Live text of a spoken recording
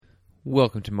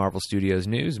Welcome to Marvel Studios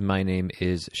News. My name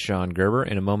is Sean Gerber.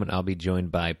 In a moment, I'll be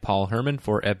joined by Paul Herman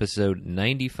for episode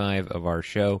 95 of our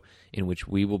show, in which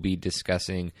we will be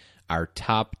discussing our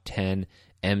top 10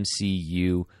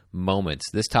 MCU moments.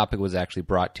 This topic was actually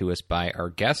brought to us by our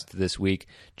guest this week,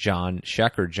 John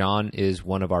Shecker. John is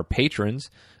one of our patrons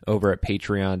over at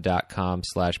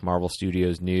patreon.com/Marvel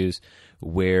Studios News,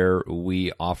 where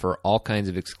we offer all kinds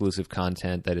of exclusive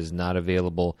content that is not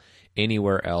available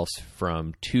anywhere else,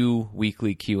 from 2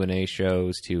 weekly Q&A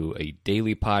shows to a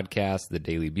daily podcast, The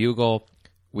Daily Bugle.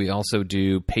 We also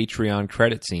do Patreon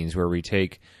credit scenes where we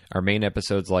take our main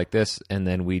episodes like this and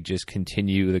then we just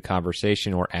continue the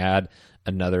conversation or add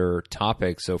another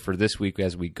topic. So for this week,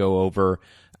 as we go over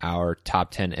our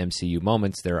top 10 MCU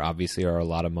moments, there obviously are a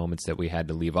lot of moments that we had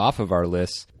to leave off of our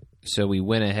list. So we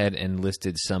went ahead and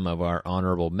listed some of our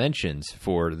honorable mentions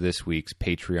for this week's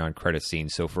Patreon credit scene.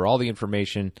 So for all the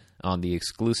information on the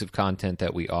exclusive content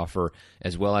that we offer,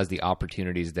 as well as the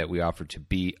opportunities that we offer to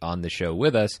be on the show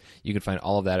with us, you can find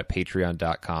all of that at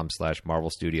patreon.com/Marvel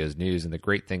Studios News. And the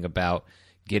great thing about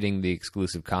getting the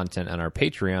exclusive content on our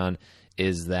Patreon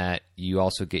is that you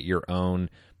also get your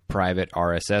own private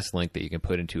RSS link that you can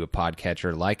put into a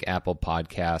podcatcher like Apple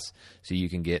Podcasts, so you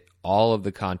can get all of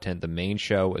the content, the main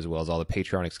show, as well as all the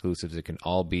Patreon exclusives. It can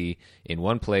all be in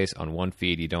one place on one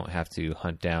feed. You don't have to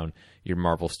hunt down your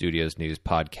Marvel Studios News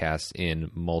podcasts in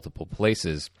multiple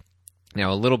places.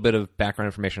 Now, a little bit of background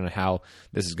information on how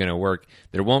this is going to work.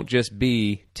 There won't just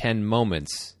be 10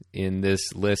 moments in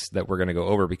this list that we're going to go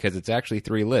over, because it's actually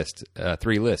three lists.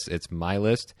 It's my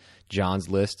list, John's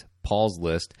list, Paul's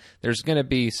list. There's going to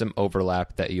be some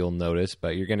overlap that you'll notice,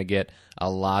 but you're going to get a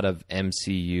lot of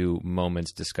MCU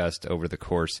moments discussed over the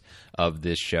course of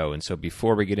this show. And so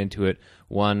before we get into it,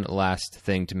 one last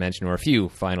thing to mention, or a few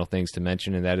final things to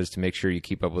mention, and that is to make sure you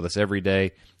keep up with us every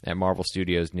day at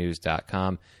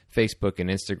marvelstudiosnews.com, Facebook and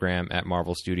Instagram at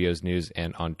Marvel Studios News,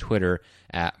 and on Twitter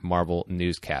at Marvel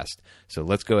Newscast. So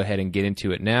let's go ahead and get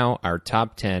into it now, our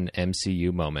top 10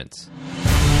 MCU moments.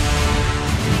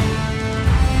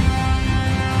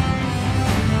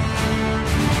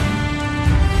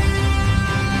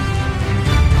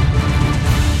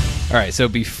 All right, so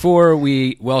before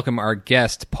we welcome our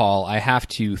guest, Paul, I have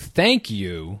to thank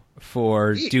you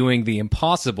for doing the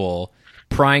impossible,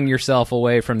 prying yourself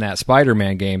away from that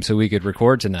Spider-Man game so we could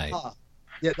record tonight.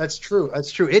 Yeah, that's true.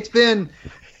 That's true. It's been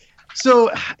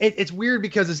so it's weird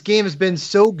because this game has been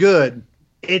so good.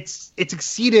 It's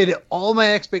exceeded all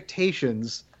my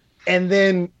expectations, and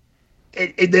then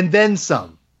then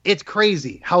some. It's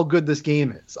crazy how good this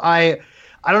game is.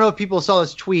 I don't know if people saw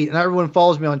this tweet, and everyone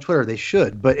follows me on Twitter. They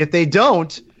should. But if they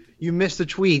don't, you missed a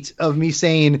tweet of me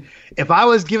saying, if I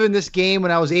was given this game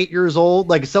when I was 8 years old,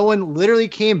 like someone literally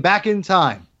came back in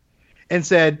time and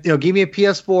said, give me a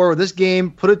PS4 or this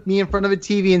game, put me in front of a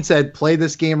TV and said, play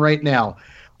this game right now,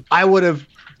 I would have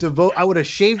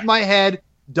shaved my head,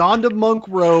 donned a monk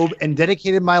robe, and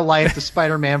dedicated my life to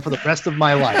Spider-Man for the rest of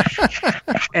my life.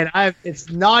 And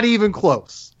it's not even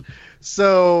close.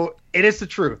 So it is the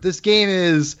truth. This game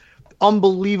is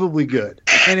unbelievably good,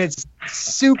 and it's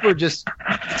super it's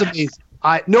amazing.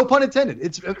 No pun intended.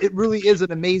 It really is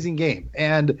an amazing game,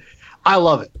 and I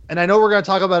love it. And I know we're going to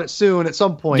talk about it soon at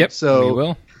some point. Yep, so we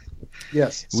will.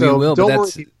 Yes, we will.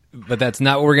 But that's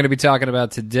not what we're going to be talking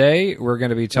about today. We're going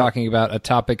to be talking about a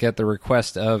topic at the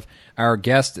request of our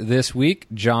guest this week,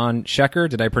 John Shecker.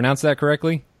 Did I pronounce that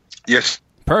correctly? Yes.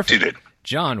 Perfect. You did.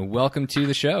 John, welcome to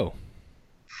the show.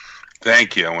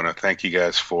 Thank you. I want to thank you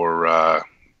guys for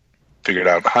figuring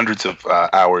out hundreds of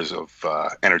hours of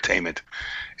entertainment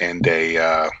and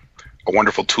a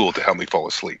wonderful tool to help me fall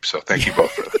asleep. So thank you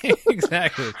both for that.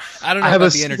 Exactly. I don't know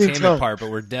about the entertainment part, but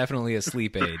we're definitely a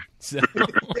sleep aid. So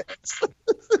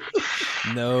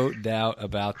no doubt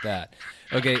about that.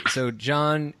 Okay, so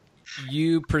John,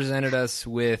 you presented us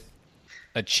with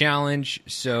a challenge.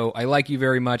 So I like you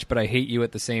very much, but I hate you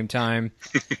at the same time.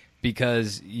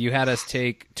 Because you had us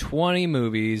take 20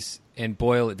 movies and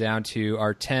boil it down to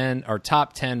our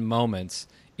top 10 moments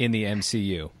in the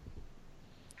MCU.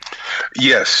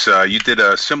 Yes, you did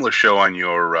a similar show on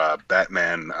your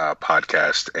Batman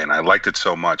podcast, and I liked it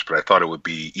so much, but I thought it would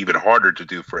be even harder to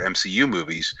do for MCU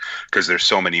movies because there's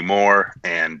so many more,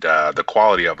 and the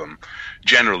quality of them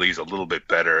generally is a little bit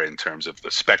better in terms of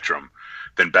the spectrum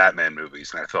than Batman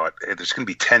movies. And I thought, hey, there's going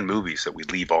to be 10 movies that we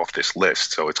leave off this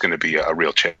list, so it's going to be a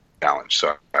real challenge.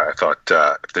 So I thought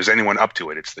if there's anyone up to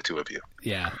it, it's the two of you.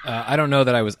 Yeah, I don't know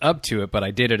that I was up to it, but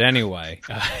I did it anyway.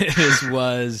 This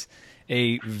was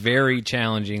a very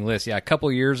challenging list. Yeah, a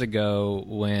couple years ago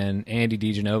when Andy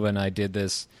DiGenova and I did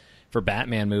this for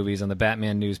Batman movies on the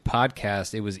Batman News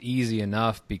podcast, it was easy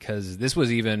enough because this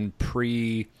was even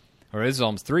or this is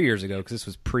almost 3 years ago, because this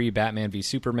was pre-Batman v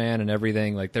Superman and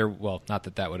everything. Like well, not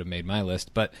that would have made my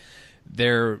list, but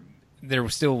there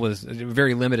still was a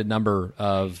very limited number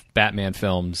of Batman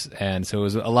films, and so it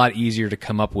was a lot easier to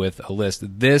come up with a list.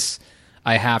 This,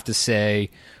 I have to say,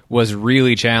 was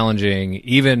really challenging.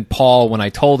 Even Paul, when I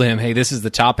told him, hey, this is the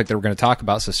topic that we're going to talk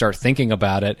about, so start thinking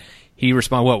about it, he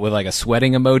responded, with like a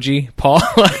sweating emoji, Paul?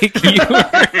 Like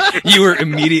you were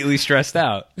immediately stressed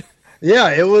out. Yeah,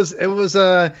 it was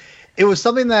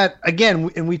something that, again,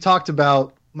 and we talked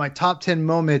about, my top 10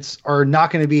 moments are not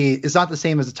going to be, it's not the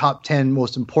same as the top 10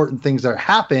 most important things that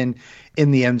happen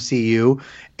in the MCU,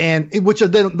 and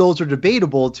those are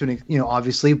debatable to,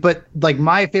 obviously, but like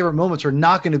my favorite moments are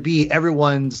not going to be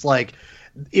everyone's like,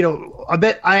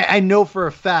 I know for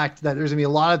a fact that there's going to be a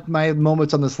lot of my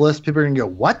moments on this list. People are going to go,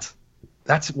 what?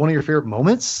 That's one of your favorite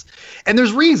moments? And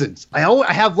there's reasons. I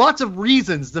have lots of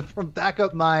reasons to back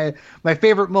up my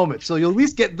favorite moments. So you'll at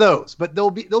least get those, but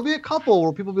there'll be a couple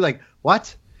where people will be like,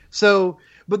 what? So,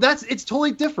 but it's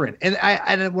totally different. And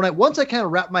once I kind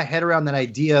of wrap my head around that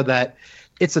idea that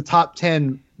it's a top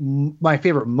 10, my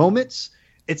favorite moments,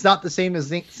 it's not the same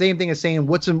thing as saying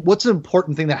what's an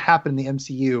important thing that happened in the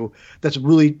MCU that's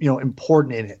really,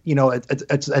 important in it.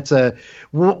 It's for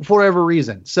whatever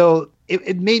reason. So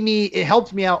it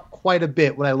helped me out quite a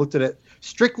bit when I looked at it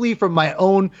strictly from my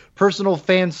own personal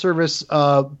fan service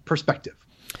perspective.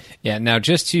 Yeah, now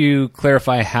just to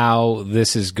clarify how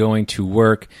this is going to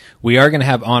work, we are going to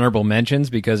have honorable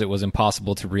mentions because it was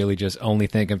impossible to really just only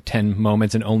think of 10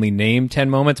 moments and only name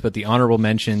 10 moments, but the honorable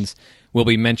mentions will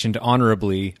be mentioned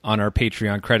honorably on our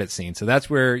Patreon credit scene. So that's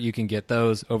where you can get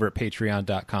those, over at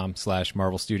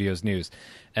patreon.com/Marvel Studios News.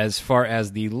 As far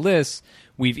as the lists,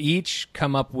 we've each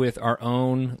come up with our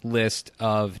own list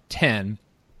of 10,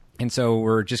 and so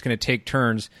we're just going to take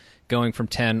turns going from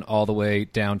 10 all the way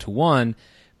down to 1.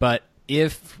 But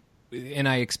and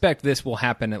I expect this will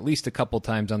happen at least a couple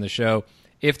times on the show,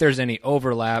 if there's any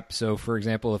overlap. So, for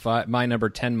example, if my number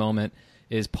 10 moment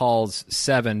is Paul's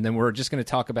 7, then we're just going to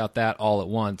talk about that all at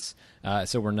once,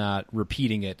 so we're not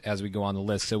repeating it as we go on the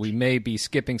list. So we may be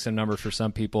skipping some numbers for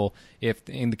some people if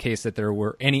in the case that there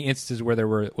were any instances where there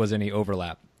was any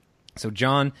overlap. So,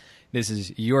 John, this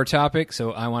is your topic,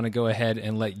 so I want to go ahead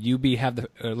and let you have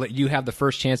the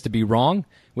first chance to be wrong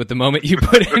with the moment you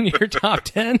put in your top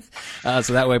 10.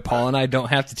 So that way Paul and I don't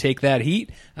have to take that heat.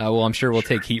 Well, I'm sure we'll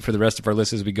take heat for the rest of our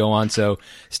list as we go on. So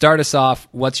start us off.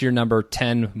 What's your number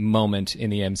 10 moment in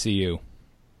the MCU?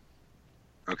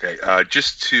 Okay,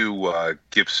 just to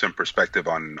give some perspective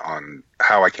on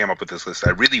how I came up with this list,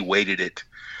 I really weighted it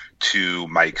to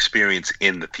my experience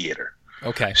in the theater.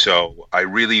 Okay. So I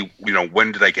really,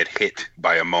 when did I get hit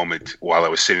by a moment while I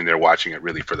was sitting there watching it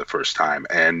really for the first time?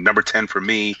 And number 10 for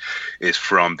me is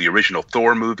from the original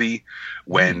Thor movie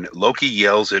when Loki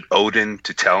yells at Odin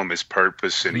to tell him his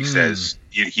purpose, and he says,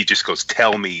 he just goes,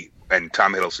 "Tell me," and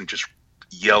Tom Hiddleston just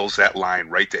yells that line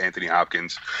right to Anthony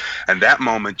Hopkins. And that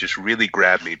moment just really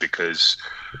grabbed me because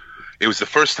it was the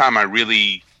first time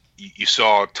you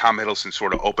saw Tom Hiddleston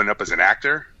sort of open up as an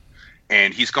actor.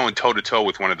 And he's going toe-to-toe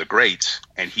with one of the greats,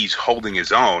 and he's holding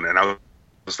his own. And I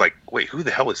was like, wait, who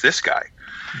the hell is this guy?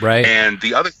 Right. And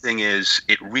the other thing is,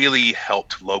 it really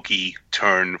helped Loki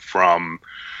turn from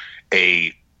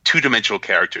a two-dimensional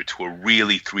character to a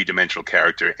really three-dimensional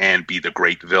character and be the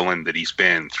great villain that he's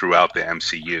been throughout the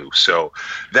MCU. So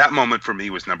that moment for me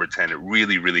was number 10. It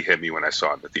really, really hit me when I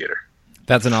saw it in the theater.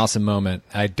 That's an awesome moment.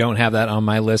 I don't have that on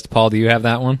my list. Paul, do you have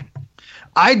that one?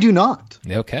 I do not.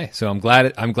 Okay, so I'm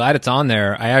glad it's on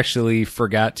there. I actually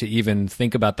forgot to even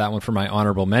think about that one for my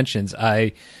honorable mentions.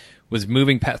 I was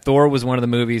Thor was one of the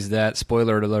movies that,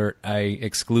 spoiler alert, I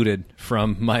excluded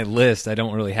from my list. I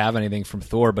don't really have anything from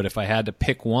Thor, but if I had to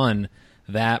pick one,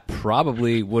 that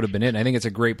probably would have been it. And I think it's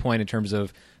a great point in terms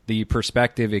of the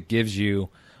perspective it gives you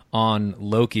on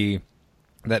Loki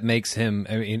that makes him,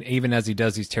 even as he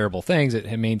does these terrible things,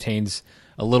 it maintains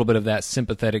a little bit of that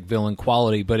sympathetic villain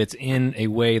quality, but it's in a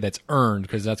way that's earned,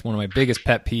 because that's one of my biggest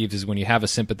pet peeves is when you have a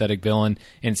sympathetic villain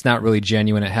and it's not really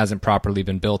genuine, it hasn't properly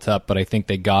been built up, but I think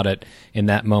they got it in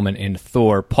that moment in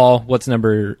Thor. Paul, what's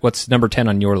number 10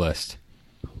 on your list?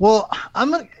 Well,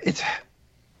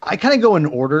 I kind of go in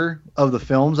order of the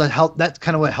films. That's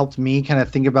kind of what helped me kind of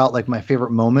think about like my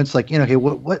favorite moments. Like, okay,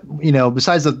 what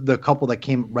besides the couple that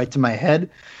came right to my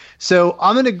head. So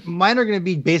mine are gonna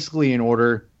be basically in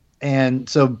order. And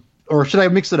so, or should I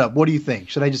mix it up? What do you think?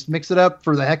 Should I just mix it up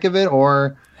for the heck of it,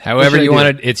 or however you want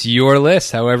it? It's your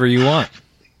list, however you want.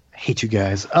 I hate you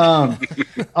guys. All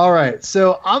right,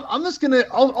 so I'm just gonna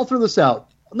I'll throw this out.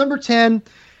 Number 10.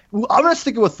 I'm going to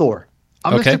stick it with Thor.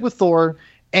 I'm going to Okay. stick with Thor.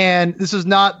 And this is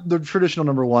not the traditional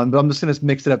number one, but I'm just going to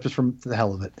mix it up just for the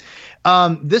hell of it.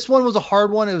 This one was a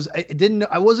hard one.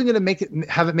 I wasn't going to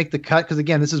have it make the cut because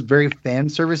again, this is very fan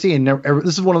servicey, and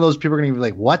this is one of those people are going to be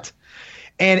like, what?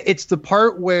 And it's the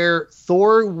part where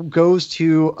Thor goes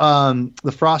to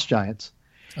the Frost Giants.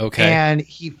 Okay. And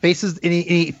he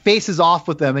faces off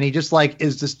with them, and he just like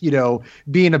is just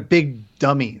being a big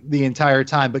dummy the entire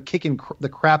time, but kicking the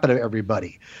crap out of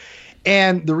everybody.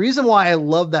 And the reason why I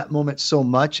love that moment so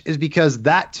much is because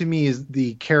that to me is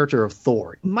the character of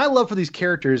Thor. My love for these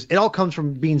characters, it all comes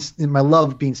from my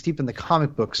love being steeped in the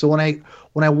comic book. So when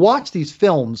I watch these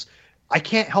films, I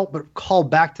can't help but call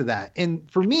back to that. And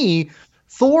for me,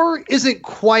 Thor isn't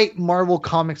quite Marvel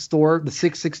Comics Thor, the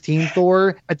 616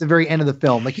 Thor at the very end of the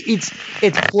film. Like it's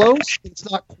close, it's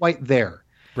not quite there.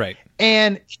 Right.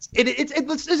 And it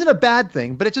isn't a bad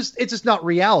thing, but it's just not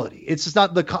reality. It's just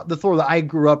not the Thor that I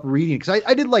grew up reading, because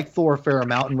I did like Thor a fair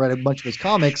amount and read a bunch of his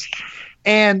comics.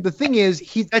 And the thing is,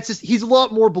 he's a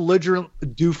lot more belligerent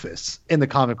doofus in the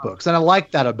comic books, and I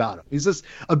like that about him. He's just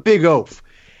a big oaf.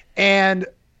 And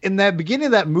in the beginning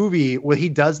of that movie, when he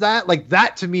does that, like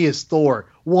that to me is Thor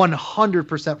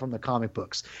 100% from the comic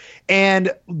books.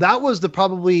 And that was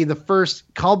probably the first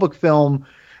comic book film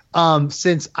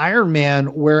since Iron Man,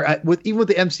 where even with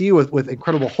the MCU with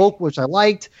Incredible Hulk, which I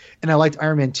liked, and I liked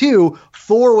Iron Man 2,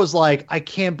 Thor was like, I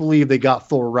can't believe they got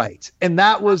Thor right. And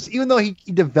that was, even though he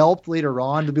developed later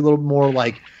on to be a little more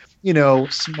like,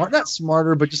 not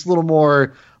smarter, but just a little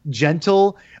more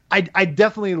gentle. I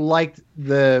definitely liked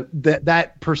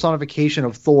that personification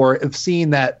of Thor, of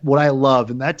seeing that, what I love.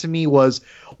 And that to me was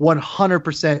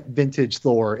 100% vintage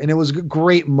Thor. And it was a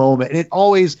great moment. And it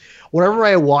always, whenever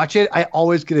I watch it, I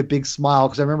always get a big smile,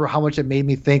 because I remember how much it made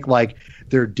me think like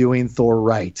they're doing Thor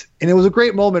right. And it was a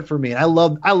great moment for me. And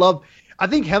I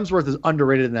think Hemsworth is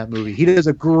underrated in that movie. He does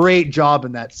a great job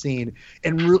in that scene,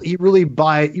 and you really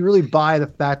buy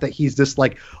the fact that he's this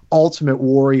like ultimate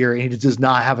warrior, and he just does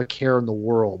not have a care in the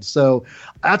world. So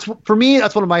for me,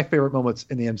 that's one of my favorite moments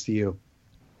in the MCU.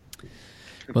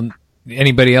 Well,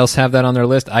 anybody else have that on their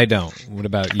list? I don't. What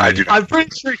about you? I do. I'm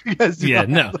pretty sure you guys do. Yeah,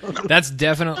 no, that's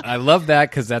definitely. I love that,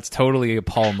 because that's totally a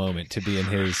Paul moment to be in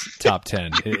his top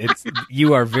 10.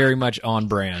 You are very much on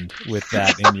brand with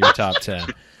that in your top 10.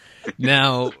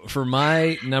 Now, for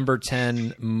my number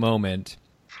 10 moment,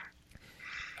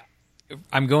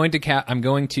 I'm going to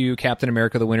Captain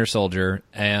America: The Winter Soldier,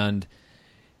 and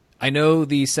I know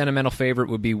the sentimental favorite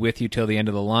would be With You Till the End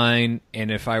of the Line,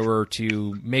 and if I were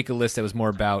to make a list that was more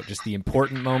about just the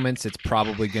important moments, it's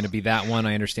probably going to be that one.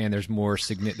 I understand there's more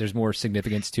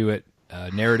significance to it,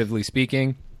 narratively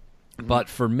speaking, but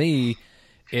for me,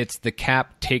 it's the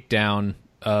Cap takedown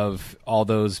of all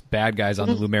those bad guys on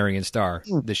the Lumerian Star,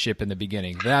 the ship in the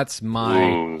beginning. That's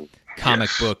my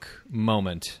comic book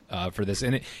moment for this.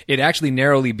 And it actually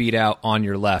narrowly beat out On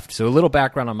Your Left. So a little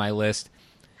background on my list.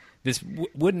 This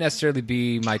wouldn't necessarily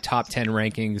be my top 10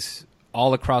 rankings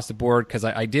all across the board, because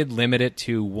I did limit it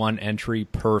to one entry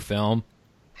per film,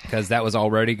 because that was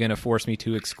already going to force me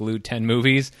to exclude 10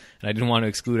 movies, and I didn't want to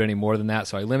exclude any more than that,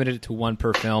 so I limited it to one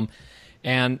per film.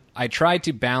 And I tried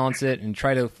to balance it and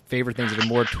try to favor things that are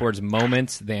more towards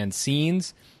moments than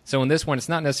scenes. So in this one, it's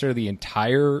not necessarily the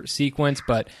entire sequence,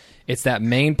 but it's that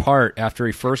main part after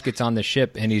he first gets on the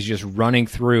ship and he's just running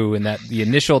through, and that the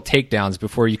initial takedowns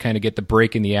before you kind of get the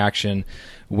break in the action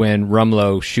when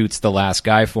Rumlow shoots the last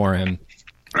guy for him.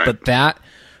 Right. But that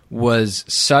was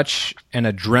such an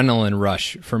adrenaline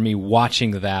rush for me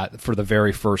watching that for the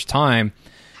very first time.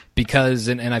 Because,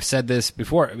 and I've said this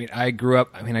before, I grew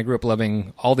up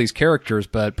loving all these characters,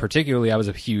 but particularly I was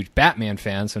a huge Batman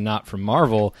fan, so not from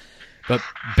Marvel. But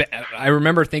I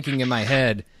remember thinking in my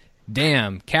head,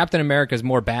 damn, Captain America is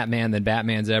more Batman than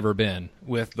Batman's ever been,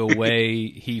 with the way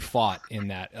he fought in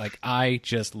that. Like, I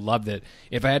just loved it.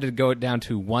 If I had to go down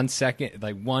to 1 second,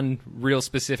 like one real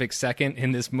specific second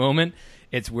in this moment,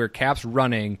 it's where Cap's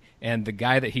running and the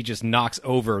guy that he just knocks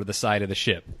over the side of the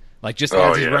ship. Like, just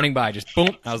as he's running by, just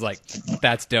boom. I was like,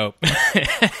 that's dope.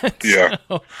 Yeah.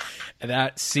 So,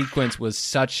 that sequence was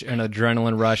such an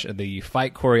adrenaline rush of the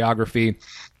fight choreography.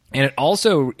 And it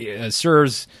also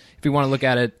serves, if you want to look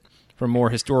at it from a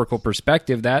more historical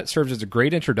perspective, that serves as a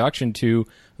great introduction to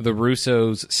the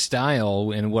Russos'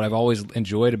 style. And what I've always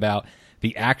enjoyed about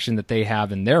the action that they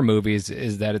have in their movies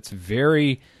is that it's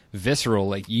very visceral.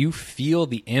 Like, you feel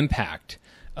the impact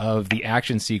of the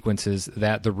action sequences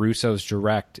that the Russos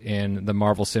direct in the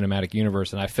Marvel Cinematic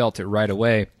Universe, and I felt it right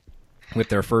away with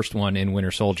their first one in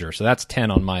Winter Soldier. So that's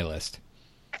 10 on my list.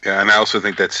 Yeah, and I also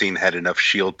think that scene had enough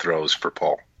shield throws for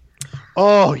Paul.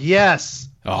 Oh, yes.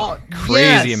 Oh,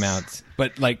 crazy yes. amounts.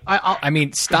 But, like, I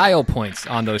mean, style points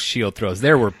on those shield throws.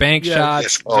 There were bank shots.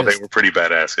 Yes. Oh, they were pretty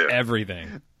badass, yeah.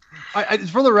 Everything.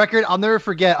 For the record, I'll never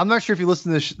forget. I'm not sure if you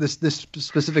listened to this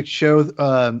specific show,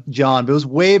 John, but it was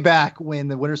way back when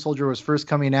the Winter Soldier was first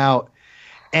coming out.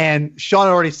 And Sean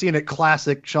had already seen it.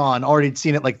 Classic Sean already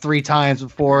seen it like 3 times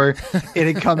before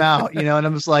it had come out, And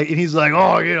I'm just like, and he's like,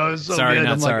 oh, it's so sorry, good.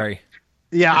 not I'm sorry. Like,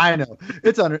 yeah, I know.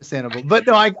 It's understandable. But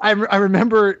no, I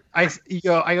remember I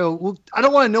go, well, I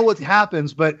don't want to know what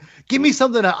happens, but give me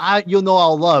something that you'll know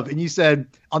I'll love. And you said,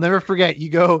 I'll never forget. You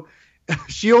go,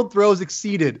 shield throws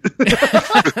exceeded.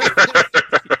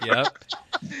 Yep.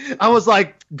 I was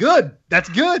like, good. That's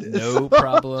good. No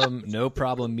problem. No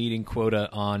problem meeting quota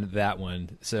on that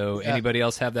one. So anybody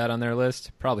else have that on their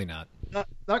list? Probably not.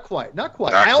 Not quite. Not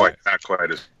quite.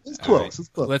 It's close. Right. It's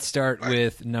close. Let's start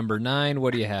with number 9.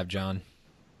 What do you have, John?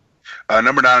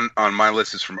 Number 9 on my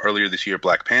list is from earlier this year,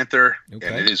 Black Panther. Okay.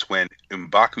 And it is when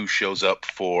M'Baku shows up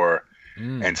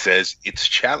and says, it's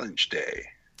Challenge Day.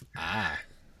 Ah.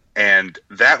 And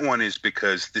that one is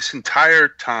because this entire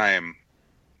time,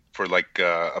 for like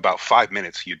about 5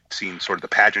 minutes, you'd seen sort of the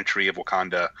pageantry of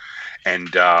Wakanda. And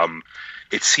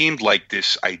it seemed like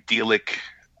this idyllic,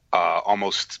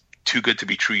 almost too good to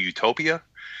be true utopia.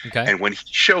 Okay. And when he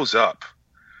shows up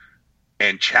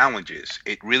and challenges,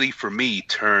 it really, for me,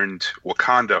 turned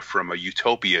Wakanda from a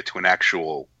utopia to an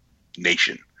actual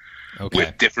nation. Okay.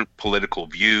 With different political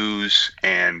views,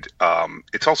 and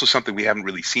it's also something we haven't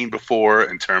really seen before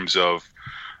in terms of,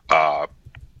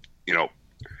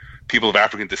 people of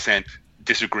African descent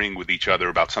disagreeing with each other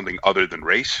about something other than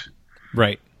race.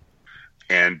 Right.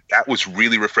 And that was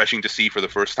really refreshing to see for the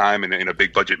first time in a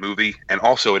big budget movie. And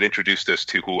also it introduced us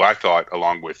to who I thought,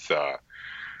 along with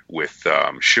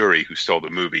Shuri, who stole the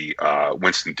movie,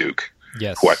 Winston Duke.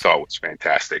 Yes. Who I thought was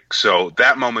fantastic. So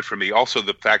that moment for me, also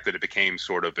the fact that it became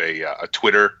sort of a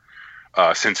Twitter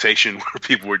sensation where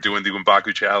people were doing the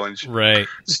M'Baku challenge. Right.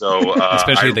 So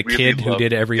especially the kid who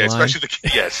did every line. Especially the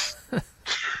kid, yes.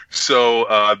 So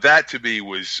that to me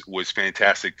was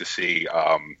fantastic to see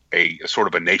a sort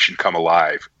of a nation come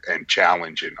alive and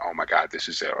challenge, and oh my God,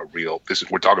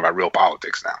 we're talking about real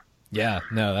politics now. Yeah,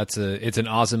 no, it's an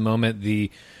awesome moment. The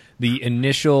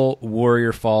initial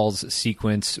Warrior Falls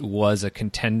sequence was a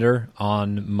contender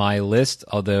on my list,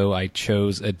 although I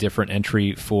chose a different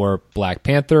entry for Black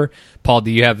Panther. Paul,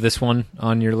 do you have this one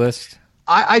on your list?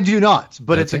 I do not,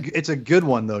 but Okay. it's a good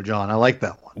one though, John. I like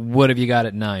that one. What have you got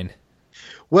at 9?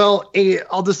 Well,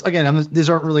 I'll just these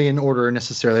aren't really in order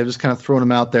necessarily. I'm just kind of throwing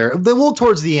them out there. They will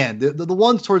towards the end. The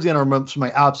ones towards the end are some of my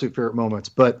absolute favorite moments.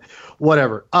 But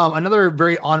whatever. Another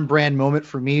very on-brand moment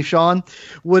for me, Sean,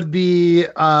 would be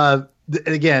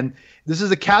again. This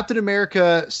is a Captain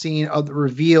America scene of the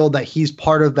reveal that he's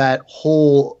part of that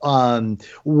whole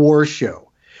war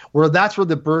show, where that's where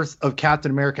the birth of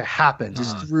Captain America happens.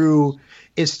 It's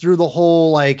through the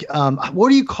whole what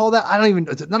do you call that? I don't even.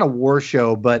 It's not a war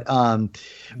show, but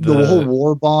the whole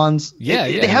war bonds. Yeah,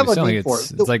 they have a name for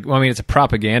it. It's like, well, I mean, it's a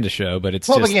propaganda show, but it's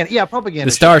propaganda. Just, yeah, propaganda.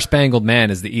 The Star Spangled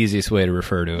Man is the easiest way to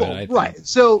refer to it. I think. Right.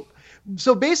 So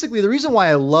basically, the reason why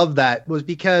I love that was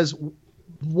because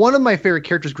one of my favorite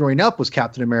characters growing up was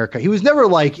Captain America. He was never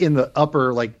like in the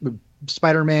upper like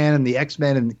Spider-Man and the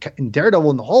X-Men and Daredevil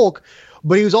and the Hulk.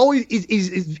 But he was always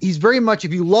he's very much,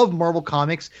 if you love Marvel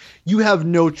Comics, you have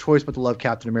no choice but to love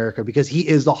Captain America because he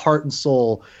is the heart and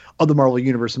soul of the Marvel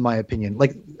Universe, in my opinion.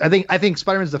 Like I think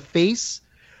Spider-Man's the face,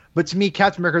 but to me,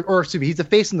 Captain America, or excuse me, he's the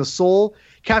face and the soul.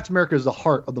 Captain America is the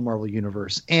heart of the Marvel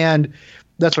Universe, and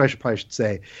that's what I probably should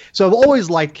say. So I've always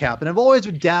liked Cap, and I've always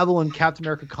would dabble in Captain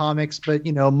America comics, but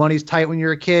money's tight when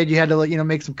you're a kid. You had to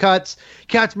make some cuts.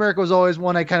 Captain America was always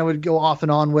one I kind of would go off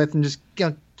and on with and just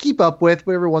keep up with,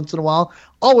 but every once in a while.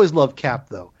 Always loved Cap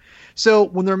though. So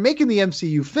when they're making the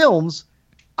MCU films,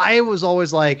 I was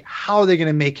always like, how are they going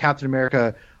to make Captain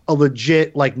America a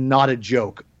legit, not a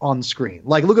joke on screen?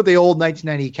 Like, look at the old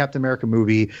 1990 Captain America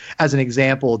movie as an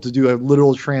example to do a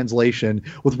literal translation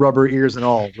with rubber ears and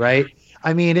all, right?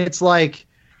 I mean, it's like,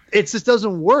 it just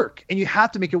doesn't work, and you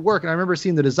have to make it work. And I remember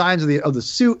seeing the designs of the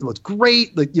suit; it looks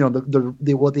great. Like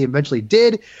what they eventually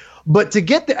did, but to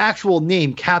get the actual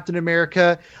name Captain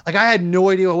America, I had no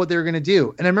idea what they were going to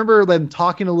do. And I remember them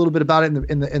talking a little bit about it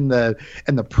in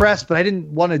the press, but I didn't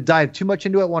want to dive too much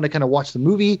into it. I wanted to kind of watch the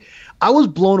movie. I was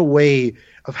blown away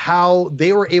of how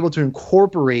they were able to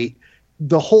incorporate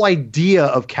the whole idea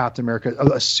of Captain America,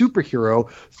 a superhero,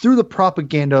 through the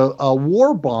propaganda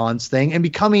war bonds thing and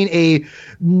becoming a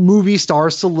movie star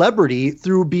celebrity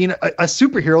through being a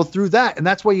superhero through that. And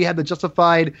that's why you had the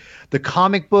justified the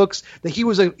comic books, that he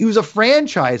was a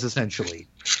franchise essentially.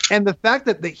 And the fact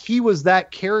that he was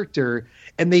that character,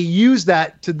 and they used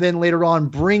that to then later on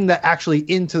bring that actually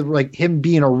into like him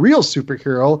being a real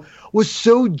superhero, was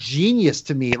so genius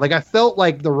to me. Like I felt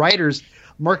like the writers,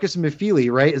 Marcus and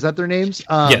McFeely, right? Is that their names?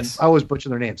 Yes. I always butcher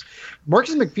their names.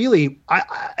 Marcus and McFeely,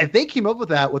 if they came up with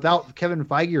that without Kevin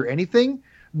Feige or anything,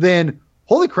 then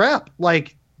holy crap,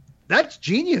 like that's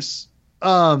genius.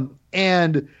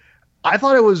 And I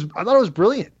thought it was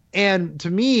brilliant. And to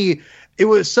me, it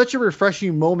was such a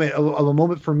refreshing moment of a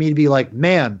moment for me to be like,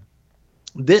 man,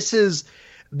 this is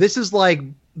like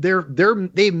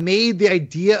they made the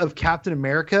idea of Captain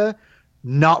America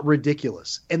not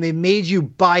ridiculous, and they made you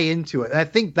buy into it. And I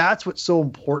think that's what's so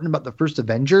important about the first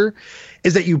Avenger,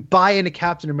 is that you buy into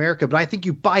Captain America, but I think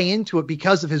you buy into it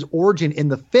because of his origin in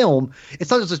the film.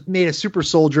 It's not just made a super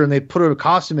soldier and they put a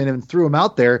costume in him and threw him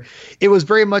out there. It was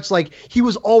very much like he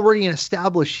was already an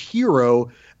established hero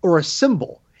or a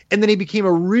symbol, and then he became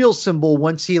a real symbol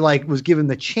once he like was given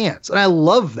the chance. And I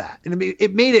love that. And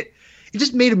it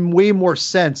just made way more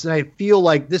sense. And I feel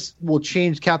like this will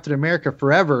change Captain America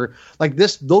forever. Like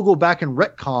this, they'll go back and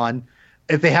retcon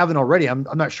if they haven't already. I'm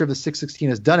not sure if the 616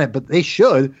 has done it, but they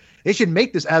should. They should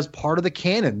make this as part of the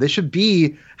canon. This should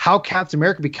be how Captain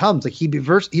America becomes. Like he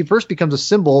first becomes a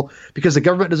symbol because the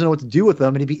government doesn't know what to do with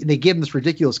him, and they give him this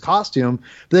ridiculous costume.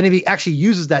 But then he actually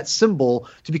uses that symbol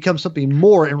to become something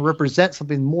more and represent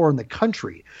something more in the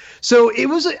country. So it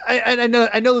was. I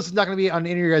know this is not going to be on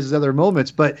any of your guys' other moments,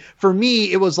 but for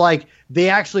me, it was like they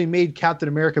actually made Captain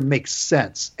America make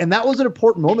sense, and that was an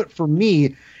important moment for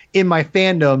me in my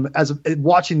fandom as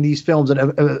watching these films,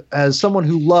 and as someone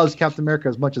who loves Captain America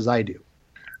as much as I do.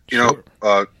 You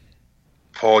know,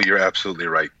 Paul, you're absolutely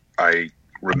right. I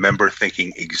remember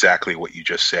thinking exactly what you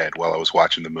just said while I was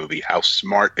watching the movie, how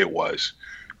smart it was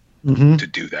to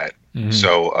do that. Mm-hmm.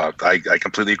 So I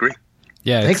completely agree.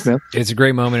 Yeah, thanks, man. It's a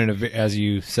great moment, and as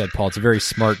you said, Paul, it's a very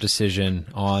smart decision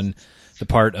on the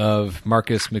part of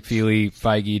Marcus McFeely,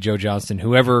 Feige, Joe Johnston,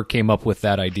 whoever came up with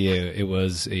that idea. It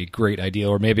was a great idea,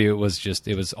 or maybe it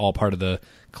was all part of the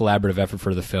collaborative effort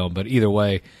for the film. But either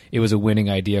way, it was a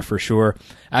winning idea for sure.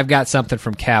 I've got something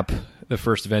from Cap, the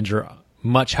First Avenger,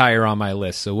 much higher on my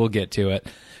list, so we'll get to it.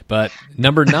 But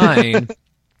number 9,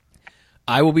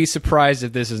 I will be surprised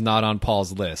if this is not on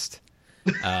Paul's list.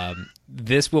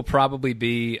 This will probably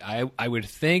be, I would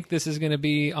think this is going to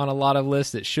be on a lot of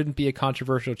lists. It shouldn't be a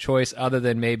controversial choice, other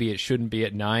than maybe it shouldn't be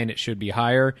at 9. It should be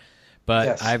higher. But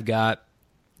yes. I've got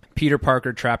Peter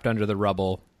Parker trapped under the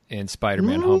rubble in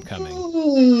Spider-Man Homecoming.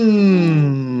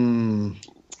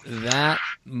 That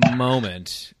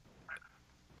moment,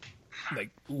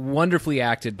 like, wonderfully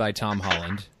acted by Tom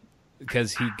Holland,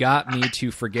 because he got me to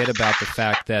forget about the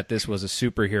fact that this was a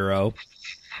superhero.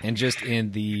 And just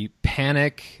in the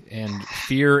panic and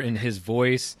fear in his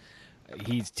voice,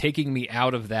 he's taking me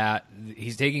out of that.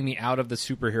 He's taking me out of the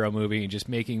superhero movie and just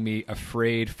making me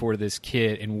afraid for this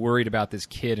kid and worried about this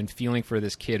kid and feeling for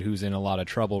this kid who's in a lot of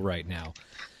trouble right now.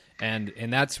 And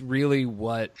that's really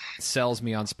what sells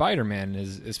me on Spider-Man,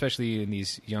 is especially in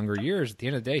these younger years. At the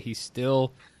end of the day, he's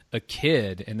still a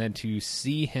kid. And then to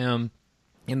see him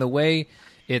in the way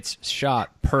it's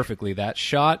shot perfectly, that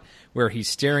shot where he's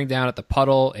staring down at the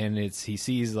puddle and he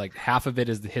sees like half of it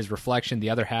is his reflection, the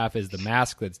other half is the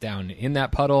mask that's down in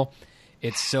that puddle.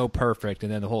 It's so perfect.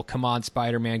 And then the whole "come on,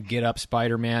 Spider-Man, get up,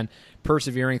 Spider-Man,"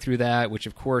 persevering through that, which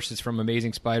of course is from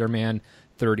Amazing Spider-Man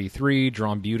 33,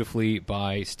 drawn beautifully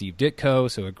by Steve Ditko.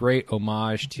 So a great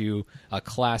homage to a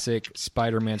classic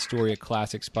Spider-Man story, a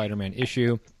classic Spider-Man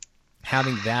issue.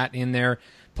 Having that in there,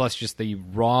 plus just the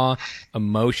raw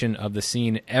emotion of the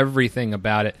scene, everything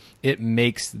about it, it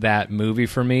makes that movie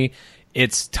for me.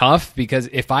 It's tough because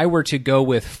if I were to go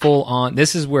with full on,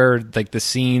 this is where like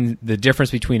the difference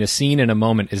between a scene and a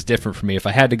moment is different for me. If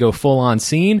I had to go full on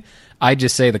scene, I'd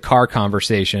just say the car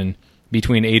conversation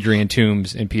between Adrian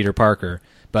Toomes and Peter Parker.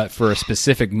 But for a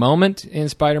specific moment in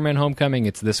Spider-Man Homecoming,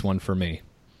 it's this one for me.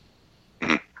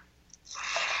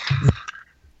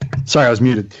 Sorry, I was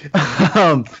muted.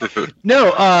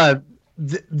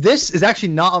 This is actually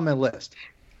not on my list.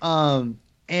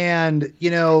 And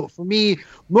you know, for me,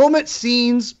 moment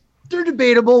scenes, they're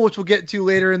debatable, which we'll get to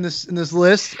later in this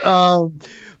list.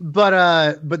 But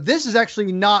this is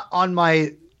actually not on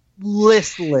my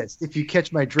list. If you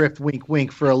catch my drift, wink,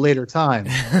 wink, for a later time.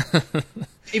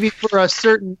 Maybe for a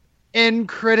certain end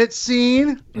credit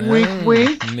scene, wink,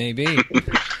 wink. Maybe.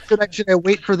 Should I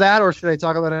wait for that, or should I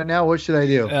talk about it now? What should I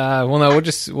do? Well, no,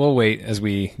 we'll wait as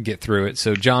we get through it.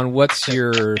 So, John, what's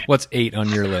 8 on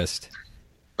your list?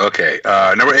 Okay,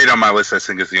 number 8 on my list, I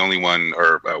think, is the only one,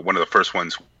 or one of the first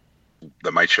ones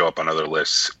that might show up on other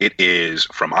lists. It is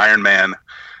from Iron Man,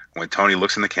 when Tony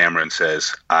looks in the camera and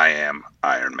says, "I am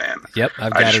Iron Man." Yep,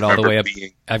 I've got it all the way up.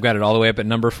 I've got it all the way up at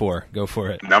number 4. Go for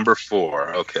it. Number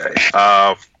 4. Okay.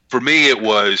 For me, it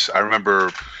was. I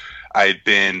remember I had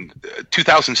been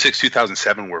 2006,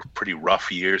 2007 were pretty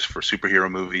rough years for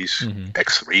superhero movies. Mm-hmm.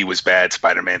 X3 was bad.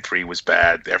 Spider-Man 3 was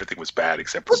bad. Everything was bad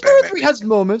except for Spider-Man Batman. 3 has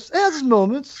moments. It has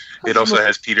moments. It also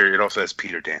has Peter. It also has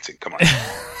Peter dancing. Come on.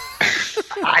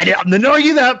 I didn't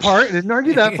argue that part.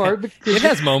 It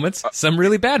has moments. Some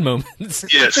really bad moments.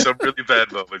 Yes, some really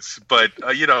bad moments. But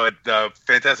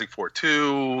Fantastic Four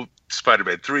 2,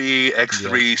 Spider-Man 3,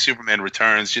 X3, Superman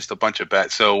Returns, just a bunch of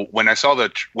bad. So when I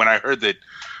heard that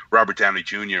Robert Downey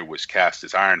Jr. was cast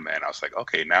as Iron Man, I was like,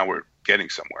 okay, now we're getting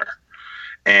somewhere.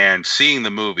 And seeing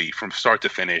the movie from start to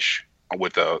finish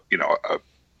with a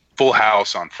full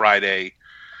house on Friday,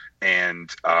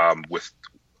 and with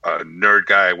a nerd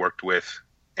guy I worked with,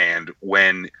 and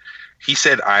when he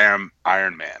said, "I am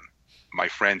Iron Man," my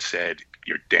friend said,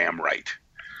 "You're damn right."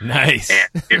 Nice.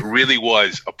 And it really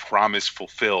was a promise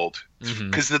fulfilled,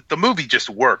 because the movie just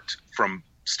worked from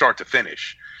start to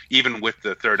finish, even with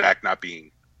the third act not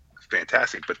being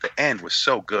fantastic, but the end was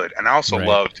so good. And I also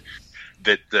loved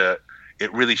that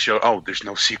it really showed, there's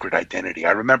no secret identity.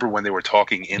 I remember when they were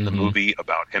talking in the movie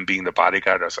about him being the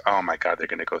bodyguard, I was like, oh my God, they're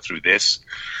going to go through this.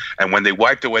 And when they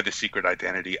wiped away the secret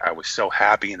identity, I was so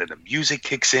happy. And then the music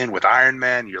kicks in with Iron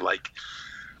Man. You're like,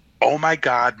 oh my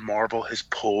God, Marvel has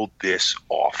pulled this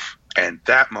off. And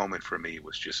that moment for me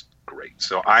was just great.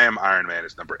 So I Am Iron Man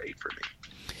is number 8 for me.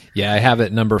 Yeah, I have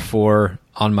it number 4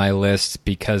 on my list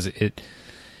because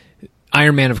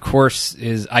Iron Man, of course,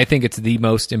 I think it's the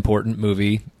most important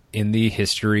movie in the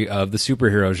history of the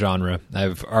superhero genre.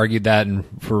 I've argued that and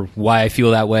for why I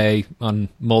feel that way on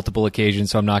multiple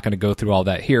occasions, so I'm not going to go through all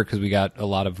that here because we got a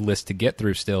lot of lists to get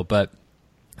through still. But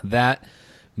that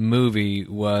movie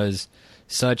was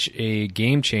such a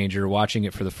game changer watching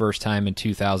it for the first time in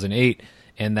 2008,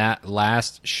 and that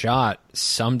last shot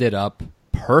summed it up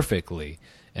perfectly.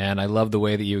 And I love the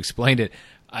way that you explained it.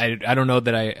 I don't know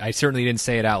that I certainly didn't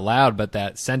say it out loud, but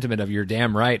that sentiment of "you're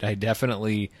damn right," I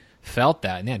definitely felt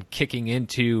that. And then kicking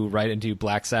right into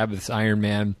Black Sabbath's Iron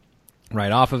Man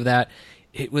right off of that,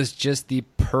 it was just the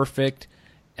perfect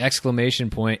exclamation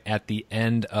point at the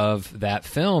end of that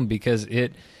film, because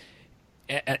it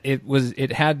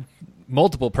had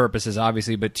multiple purposes,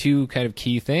 obviously, but two kind of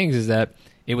key things is that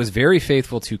it was very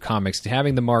faithful to comics, to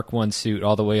having the Mark I suit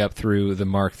all the way up through the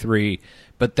Mark III.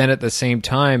 But then at the same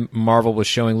time, Marvel was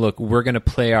showing, look, we're going to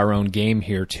play our own game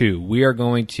here too. We are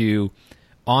going to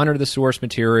honor the source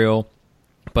material,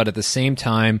 but at the same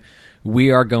time,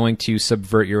 we are going to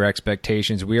subvert your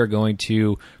expectations. We are going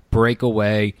to break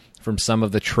away from some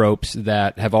of the tropes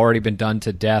that have already been done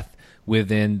to death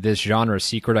within this genre,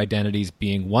 secret identities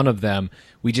being one of them.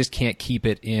 We just can't keep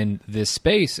it in this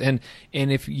space. And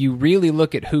if you really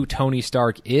look at who Tony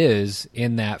Stark is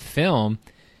in that film,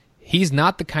 he's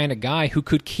not the kind of guy who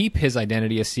could keep his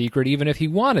identity a secret even if he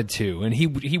wanted to, and he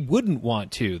wouldn't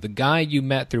want to. The guy you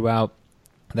met throughout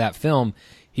that film,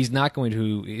 he's not going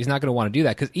to want to do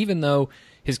that, because even though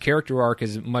his character arc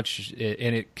is much,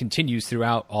 and it continues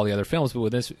throughout all the other films,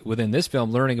 but within this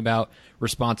film, learning about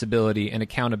responsibility and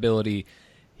accountability,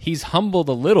 he's humbled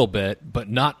a little bit, but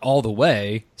not all the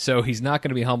way. So he's not going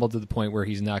to be humbled to the point where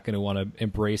he's not going to want to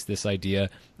embrace this idea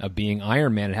of being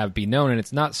Iron Man and have it be known. And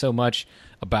it's not so much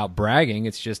about bragging.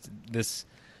 It's just this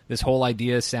whole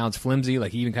idea sounds flimsy.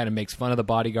 Like, he even kind of makes fun of the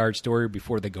bodyguard story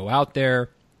before they go out there.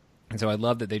 And so I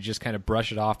love that they just kind of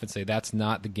brush it off and say, that's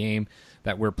not the game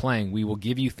that we're playing. We will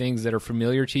give you things that are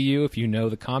familiar to you if you know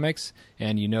the comics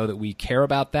and you know that we care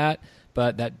about that.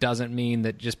 But that doesn't mean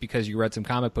that just because you read some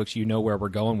comic books, you know where we're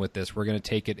going with this. We're going to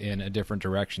take it in a different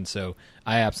direction. So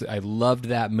I loved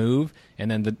that move. And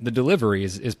then the delivery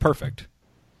is perfect.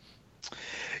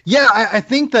 Yeah, I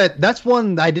think that's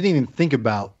one that I didn't even think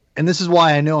about. And this is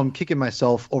why I know I'm kicking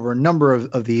myself over a number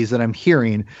of these that I'm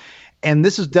hearing. And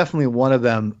this is definitely one of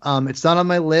them. It's not on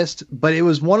my list, but it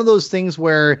was one of those things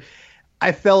where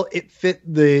I felt it fit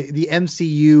the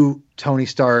MCU Tony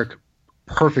Stark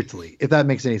perfectly, if that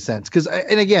makes any sense.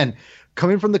 And again,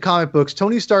 coming from the comic books,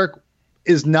 Tony Stark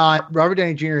is not, Robert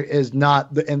Downey Jr. is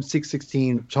not the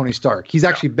M616 Tony Stark. He's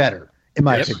actually better, in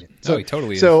my opinion. So he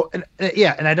totally is. So, and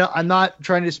I'm not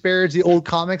trying to disparage the old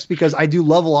comics, because I do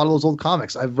love a lot of those old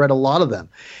comics. I've read a lot of them.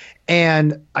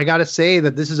 And I got to say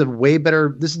that this is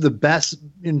the best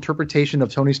interpretation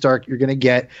of Tony Stark you're going to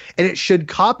get. And it should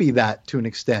copy that to an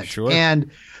extent. Sure.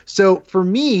 And so for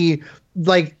me,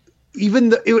 like,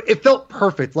 it felt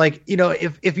perfect. Like,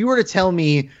 if you were to tell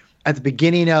me at the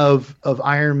beginning of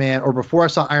Iron Man, or before I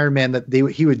saw Iron Man,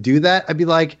 that he would do that, I'd be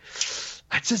like,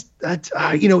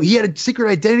 he had a secret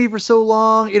identity for so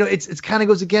long. It's kind of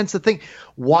goes against the thing.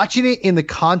 Watching it in the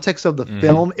context of the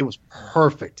film, it was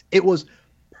perfect. It was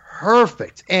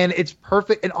perfect, and it's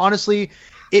perfect. And honestly,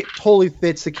 it totally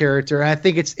fits the character. And I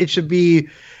think it should be.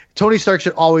 Tony Stark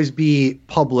should always be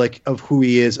public of who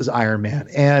he is as Iron Man.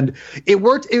 And it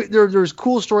worked. There's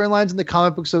cool storylines in the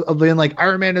comic books of being like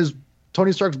Iron Man is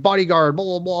Tony Stark's bodyguard,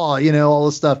 blah, blah, blah, all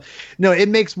this stuff. No, it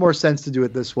makes more sense to do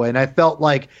it this way. And I felt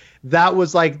like that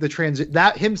was like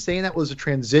him saying that was a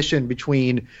transition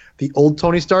between the old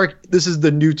Tony Stark. This is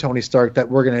the new Tony Stark that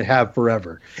we're going to have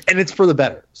forever. And it's for the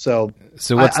better. So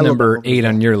what's number 8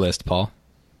 on your list, Paul?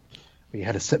 You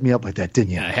had to set me up like that,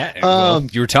 didn't you? Well,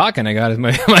 you were talking. I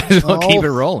might as well keep it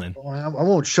rolling. I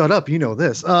won't shut up. You know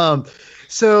this.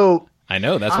 So I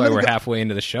know that's why we're halfway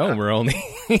into the show and we're only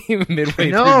midway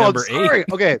through number 8.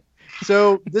 Okay,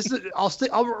 so this is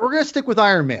we're gonna stick with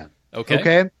Iron Man.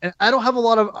 Okay, and I don't have a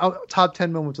lot of top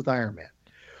 10 moments with Iron Man,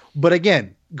 but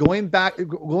again, going back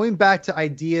to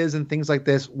ideas and things like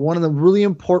this, one of the really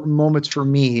important moments for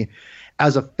me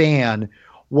as a fan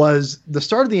was the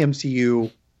start of the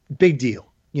MCU. Big deal,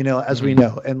 as we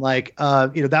know. And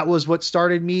that was what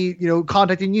started me,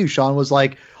 contacting you, Sean, was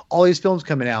like all these films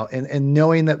coming out and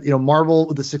knowing that, Marvel,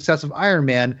 with the success of Iron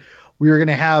Man, we were going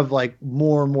to have like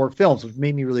more and more films, which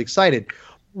made me really excited.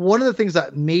 One of the things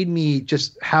that made me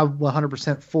just have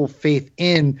 100% full faith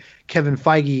in Kevin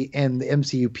Feige and the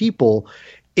MCU people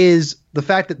is the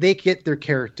fact that they get their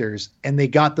characters and they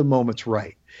got the moments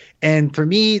right. And for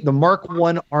me, the Mark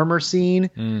I armor scene,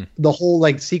 the whole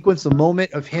sequence, the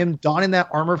moment of him donning that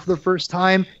armor for the first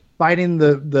time, fighting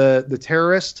the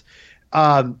terrorist,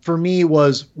 for me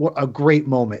was a great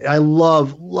moment. I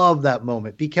love that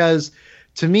moment because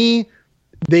to me,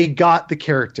 they got the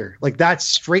character. Like that's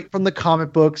straight from the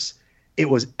comic books. It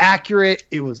was accurate.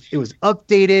 It was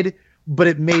updated, but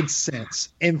it made sense.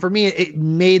 And for me,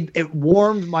 it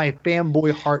warmed my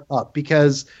fanboy heart up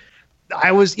because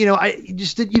I was, I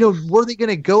just did, were they going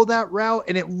to go that route?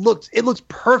 And it looks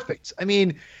perfect. I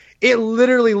mean, it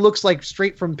literally looks like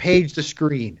straight from page to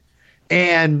screen.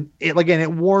 And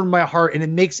it warmed my heart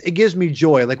and it gives me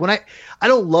joy. Like when I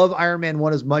don't love Iron Man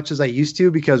 1 as much as I used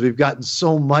to because we've gotten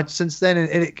so much since then.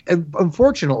 And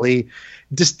unfortunately,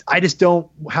 I just don't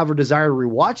have a desire to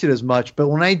rewatch it as much. But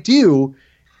when I do,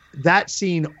 that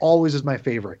scene always is my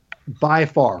favorite by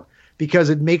far because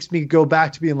it makes me go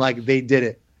back to being like, they did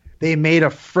it. They made a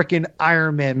freaking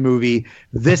Iron Man movie.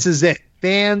 This is it.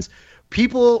 Fans,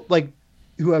 people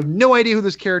who have no idea who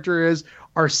this character is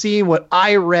are seeing what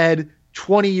I read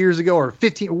 20 years ago or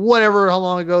 15, whatever, how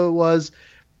long ago it was,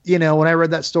 when I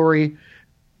read that story.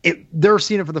 They're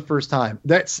seeing it for the first time.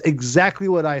 That's exactly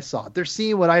what I saw. They're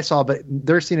seeing what I saw, but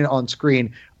they're seeing it on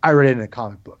screen. I read it in a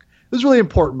comic book. It was a really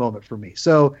important moment for me.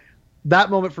 So that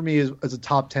moment for me is a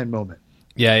top 10 moment.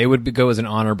 Yeah, it would go as an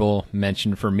honorable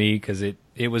mention for me because it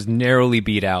was narrowly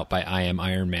beat out by I Am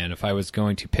Iron Man. If I was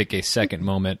going to pick a second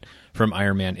moment from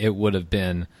Iron Man, it would have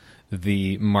been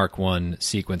the Mark I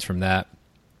sequence from that.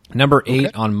 Number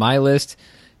 8 on my list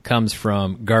comes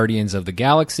from Guardians of the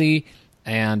Galaxy,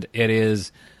 and it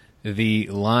is the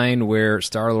line where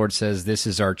Star-Lord says, "This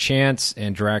is our chance,"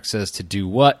 and Drax says, "To do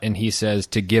what?" And he says,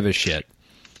 "To give a shit."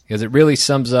 Because it really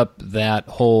sums up that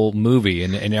whole movie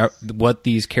and what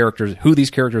these characters, who these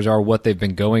characters are, what they've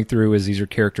been going through. Is these are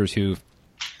characters who,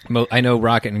 I know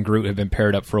Rocket and Groot have been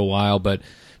paired up for a while, but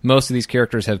most of these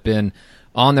characters have been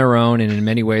on their own and in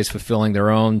many ways fulfilling their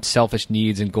own selfish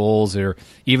needs and goals, or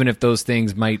even if those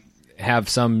things might have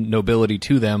some nobility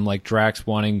to them, like Drax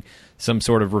wanting some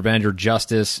sort of revenge or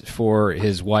justice for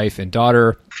his wife and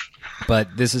daughter.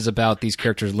 But this is about these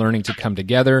characters learning to come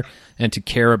together and to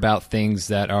care about things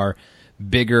that are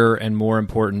bigger and more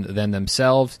important than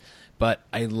themselves. But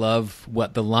I love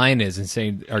what the line is and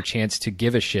saying our chance to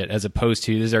give a shit, as opposed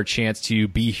to this is our chance to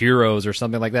be heroes or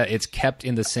something like that. It's kept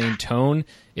in the same tone.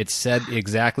 It's said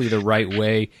exactly the right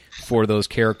way for those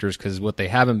characters, because what they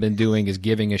haven't been doing is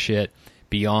giving a shit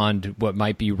beyond what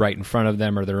might be right in front of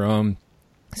them or their own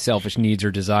selfish needs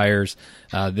or desires.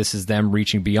 This is them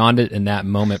reaching beyond it, and that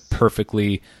moment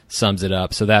perfectly sums it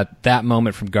up. So that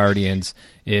moment from Guardians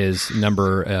is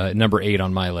number 8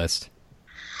 on my list.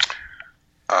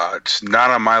 It's not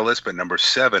on my list, but number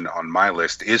 7 on my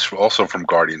list is also from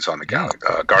Guardians of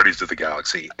the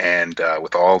Galaxy. And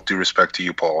with all due respect to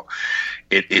you, Paul,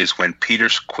 it is when Peter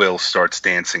Quill starts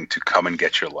dancing to "Come and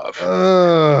Get Your Love."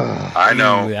 I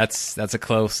know that's a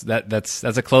close that's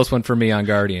a close one for me on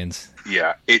Guardians.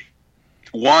 Yeah, it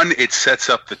sets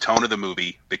up the tone of the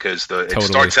movie because it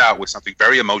starts out with something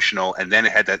very emotional, and then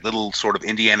it had that little sort of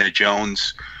Indiana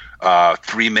Jones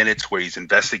 3 minutes where he's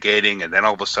investigating, and then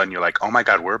all of a sudden you're like, oh my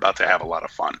God, we're about to have a lot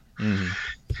of fun. Mm-hmm.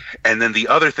 And then the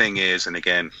other thing is, and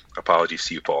again, apologies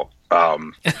to you, Paul.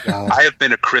 I have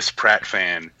been a Chris Pratt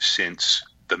fan since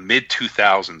the mid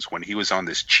 2000s when he was on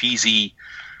this cheesy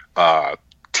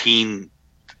teen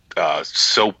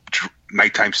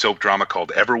nighttime soap drama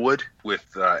called Everwood with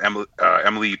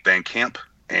Emily Van Camp,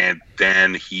 and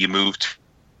then he moved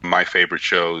to my favorite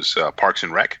shows, Parks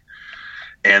and Rec.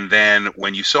 And then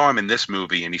when you saw him in this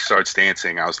movie and he starts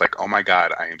dancing, I was like, oh my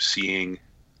God, I am seeing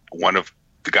one of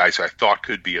the guys who I thought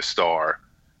could be a star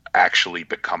actually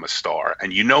become a star.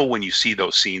 And you know, when you see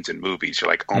those scenes in movies, you're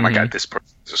like, oh my God, this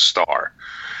person's a star.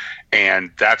 And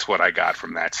that's what I got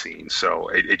from that scene. So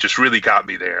it just really got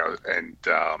me there. And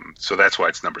so that's why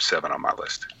it's number 7 on my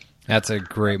list. That's a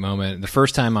great moment. The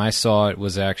first time I saw it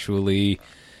was actually,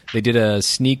 they did a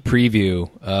sneak preview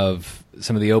of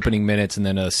some of the opening minutes and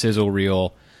then a sizzle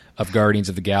reel of Guardians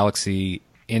of the Galaxy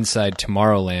inside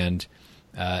Tomorrowland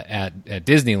at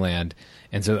Disneyland.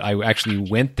 And so I actually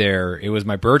went there. It was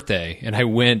my birthday, and I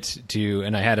went to,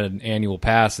 and I had an annual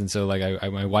pass. And so like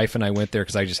my wife and I went there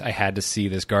because I had to see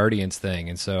this Guardians thing.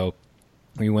 And so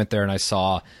we went there and I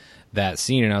saw that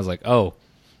scene and I was like, oh,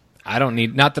 I don't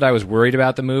need, not that I was worried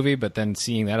about the movie, but then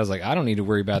seeing that, I was like, I don't need to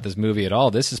worry about this movie at all.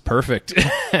 This is perfect.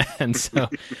 And so,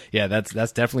 yeah, that's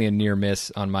definitely a near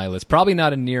miss on my list. Probably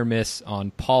not a near miss on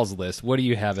Paul's list. What do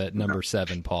you have at number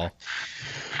 7, Paul?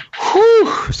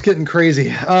 Whew, it's getting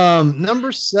crazy.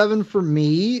 Number 7 for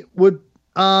me would,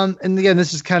 and again,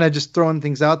 this is kind of just throwing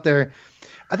things out there.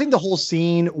 I think the whole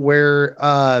scene where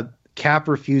Cap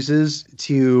refuses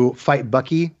to fight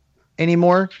Bucky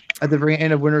anymore at the very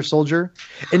end of Winter Soldier,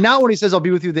 and not when he says I'll be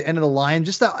with you at the end of the line,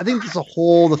 just that I think it's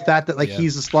the fact that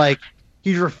he's just like,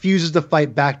 he refuses to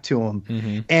fight back to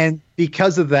him, and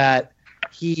because of that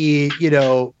he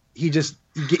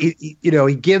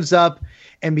gives up,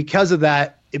 and because of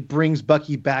that it brings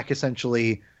Bucky back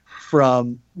essentially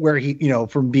from where he,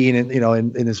 from being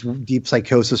in this deep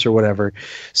psychosis or whatever.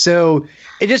 So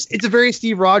it's a very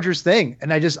Steve Rogers thing.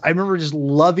 And I remember just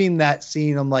loving that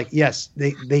scene. I'm like, yes,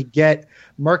 they get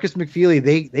Marcus McFeely.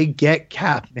 They get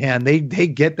Cap, man. They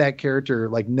get that character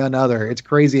like none other. It's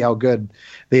crazy how good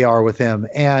they are with him.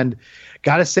 And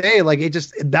gotta say,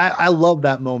 I love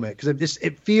that moment because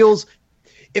it feels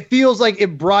like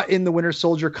it brought in the Winter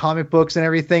Soldier comic books and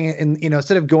everything. And,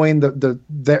 instead of going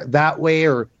that way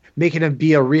or making him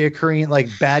be a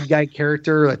reoccurring bad guy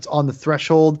character that's on the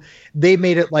threshold, they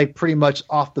made it pretty much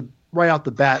right off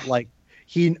the bat.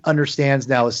 He understands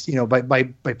now, by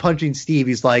punching Steve,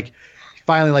 he's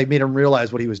finally made him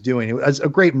realize what he was doing. It was a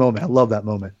great moment. I love that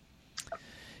moment.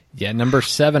 Yeah. Number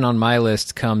 7 on my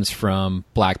list comes from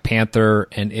Black Panther,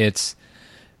 and it's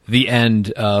the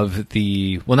end of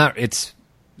the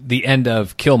end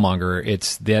of Killmonger.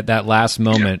 It's that last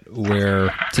moment where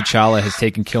T'Challa has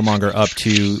taken Killmonger up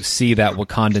to see that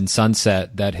Wakandan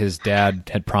sunset that his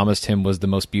dad had promised him was the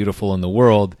most beautiful in the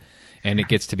world, and it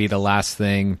gets to be the last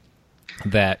thing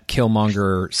that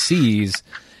Killmonger sees.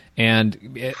 And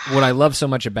what I love so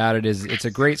much about it is it's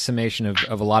a great summation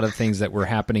of a lot of things that were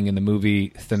happening in the movie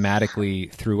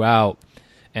thematically throughout.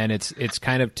 And it's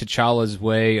kind of T'Challa's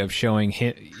way of showing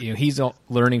him, he's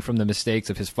learning from the mistakes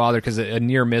of his father. Because a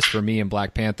near miss for me in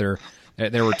Black Panther,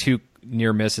 there were 2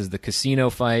 near misses: the casino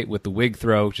fight with the wig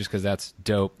throw, just because that's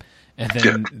dope, and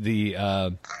then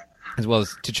as well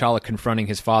as T'Challa confronting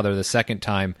his father the second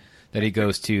time that he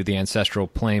goes to the ancestral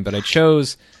plane. But I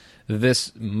chose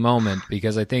this moment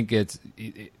because I think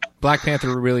Black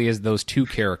Panther really is those 2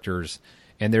 characters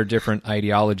and their different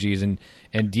ideologies and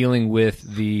dealing with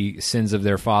the sins of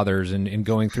their fathers and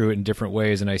going through it in different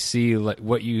ways. And I see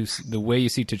the way you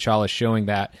see T'Challa showing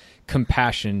that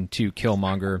compassion to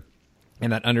Killmonger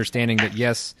and that understanding that,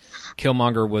 yes,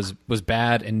 Killmonger was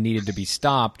bad and needed to be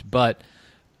stopped, but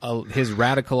his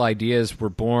radical ideas were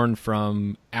born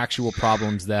from actual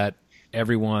problems that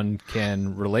everyone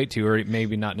can relate to, or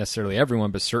maybe not necessarily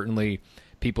everyone, but certainly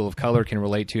people of color can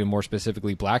relate to, and more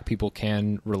specifically Black people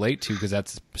can relate to, because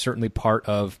that's certainly part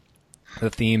of the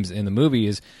themes in the movie,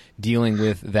 is dealing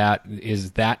with that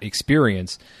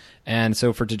experience. And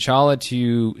so for T'Challa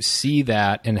to see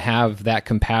that and have that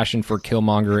compassion for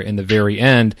Killmonger in the very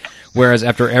end, whereas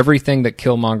after everything that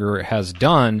Killmonger has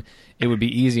done, it would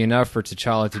be easy enough for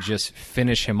T'Challa to just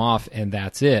finish him off and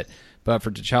that's it. But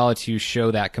for T'Challa to show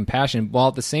that compassion, while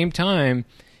at the same time,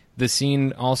 the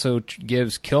scene also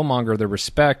gives Killmonger the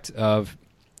respect of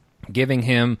giving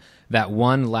him that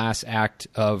one last act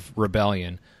of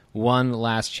rebellion, one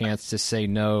last chance to say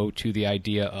no to the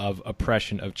idea of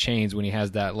oppression, of chains, when he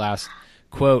has that last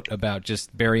quote about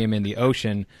just bury him in the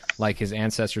ocean like his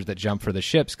ancestors that jumped for the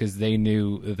ships because they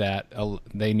knew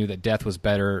that death was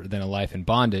better than a life in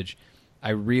bondage. I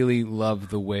really love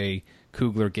the way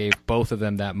Coogler gave both of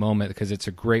them that moment because it's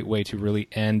a great way to really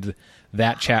end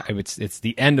that chapter. It's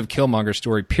the end of Killmonger's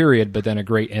story, period, but then a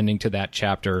great ending to that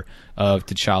chapter of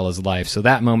T'Challa's life. So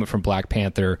that moment from Black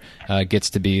Panther gets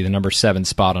to be the number 7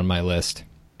 spot on my list.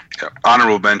 Yeah,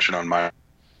 honorable mention on my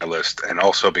list, and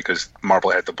also because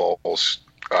Marvel had the balls,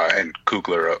 and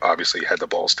Coogler obviously had the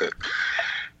balls to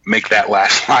make that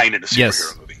last line in a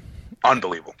superhero movie.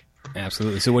 Unbelievable.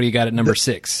 Absolutely. So what do you got at number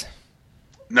 6?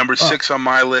 Number 6 on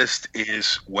my list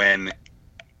is when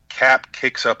Cap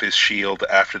kicks up his shield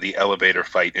after the elevator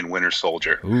fight in Winter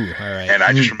Soldier. Ooh, all right. And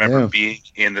I just remember being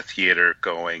in the theater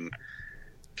going,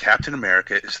 Captain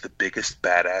America is the biggest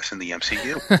badass in the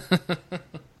MCU.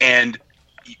 And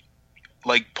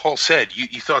like Paul said,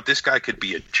 you thought this guy could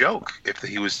be a joke if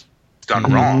he was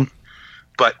done wrong.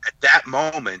 But at that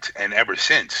moment, and ever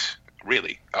since,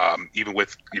 really, even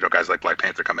with guys like Black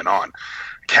Panther coming on,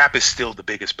 Cap is still the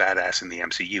biggest badass in the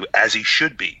MCU, as he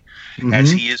should be,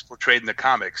 as he is portrayed in the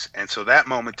comics. And so that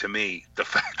moment, to me, the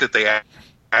fact that they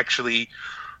actually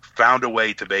found a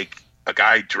way to make a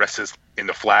guy dressed as in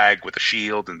the flag with a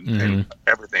shield and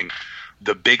everything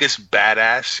the biggest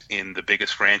badass in the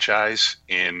biggest franchise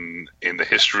in the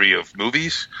history of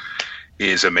movies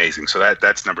is amazing. So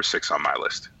that's number 6 on my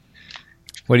list.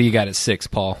 What do you got at 6,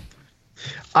 Paul?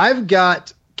 I've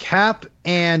got Cap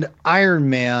and Iron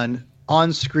Man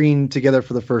on screen together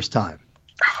for the first time.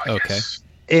 Oh, okay. Yes.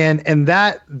 And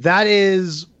that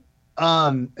is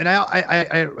and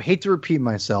I hate to repeat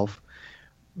myself,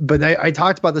 but I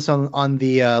talked about this on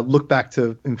the look back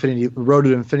to Road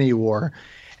to Infinity War,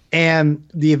 and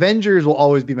the Avengers will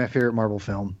always be my favorite Marvel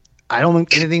film. I don't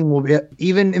think anything will be,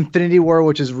 even Infinity War,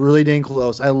 which is really dang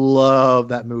close. I love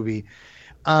that movie.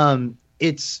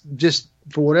 It's just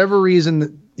for whatever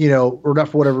reason, or not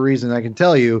for whatever reason, I can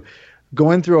tell you,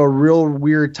 going through a real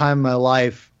weird time in my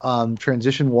life,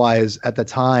 transition wise at the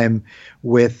time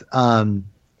with in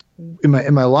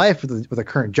my life with the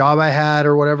current job I had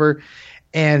or whatever,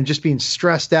 and just being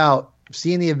stressed out.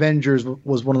 Seeing the Avengers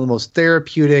was one of the most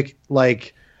therapeutic,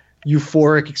 like,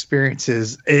 euphoric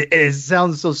experiences. It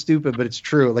sounds so stupid, but it's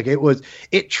true. Like,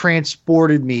 it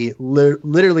transported me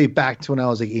literally back to when I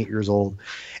was like 8 years old.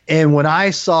 And when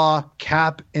I saw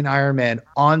Cap and Iron Man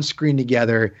on screen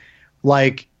together,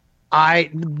 like,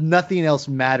 nothing else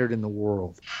mattered in the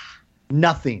world.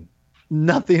 Nothing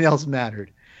else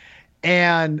mattered.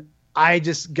 And I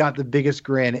just got the biggest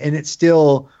grin, and it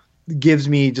still gives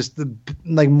me just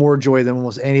more joy than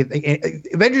almost anything.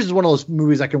 Avengers is one of those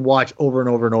movies I can watch over and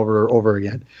over and over and over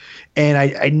again, and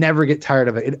I never get tired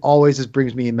of it. It always just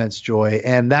brings me immense joy,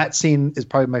 and that scene is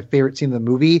probably my favorite scene in the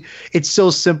movie. It's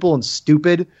so simple and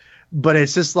stupid, but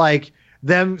it's just like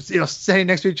them, standing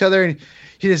next to each other, and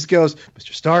he just goes,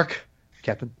 "Mr. Stark,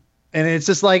 Captain." And it's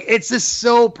just like, it's just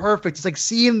so perfect. It's like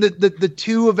seeing the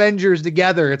two Avengers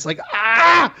together. It's like,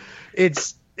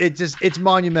 it's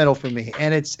monumental for me,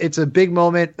 and it's a big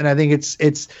moment, and I think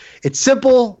it's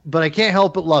simple, but I can't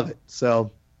help but love it.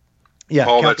 So, yeah,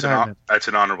 Paul, that's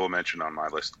an honorable mention on my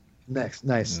list. Nice.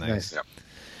 Yep.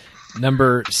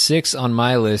 Number 6 on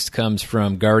my list comes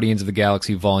from Guardians of the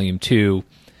Galaxy Volume 2,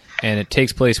 and it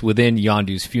takes place within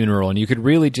Yondu's funeral, and you could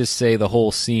really just say the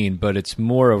whole scene, but it's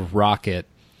more of Rocket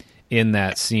in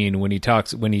that scene when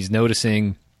he's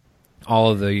noticing all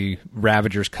of the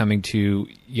Ravagers coming to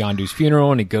Yondu's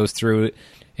funeral, and he goes through it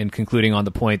and concluding on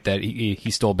the point that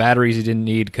he stole batteries he didn't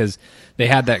need, because they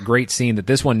had that great scene that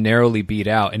this one narrowly beat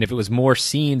out. And if it was more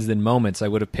scenes than moments, I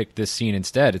would have picked this scene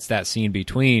instead. It's that scene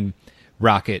between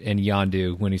Rocket and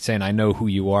Yondu when he's saying, "I know who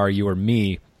you are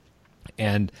me."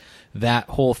 And that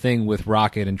whole thing with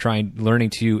Rocket and learning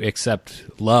to accept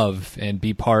love and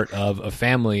be part of a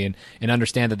family and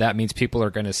understand that means people are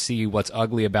going to see what's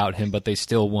ugly about him, but they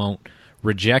still won't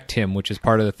reject him, which is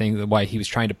part of the thing that why he was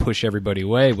trying to push everybody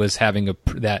away, was having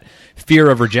that fear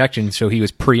of rejection. So he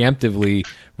was preemptively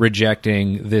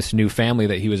rejecting this new family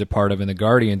that he was a part of in the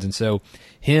Guardians. And so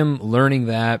him learning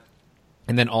that,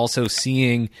 and then also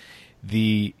seeing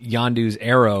the Yondu's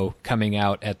arrow coming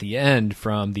out at the end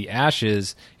from the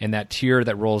ashes and that tear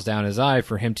that rolls down his eye,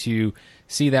 for him to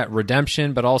see that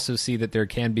redemption, but also see that there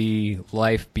can be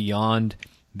life beyond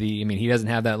he doesn't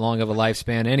have that long of a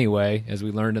lifespan anyway, as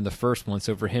we learned in the first one.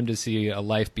 So for him to see a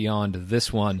life beyond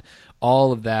this one,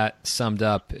 all of that summed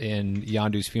up in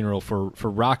Yondu's funeral for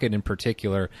Rocket in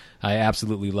particular, I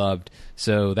absolutely loved.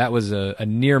 So that was a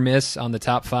near miss on the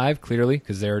top 5, clearly,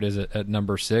 because there it is at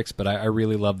number 6. But I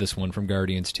really love this one from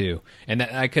Guardians too. And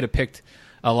I could have picked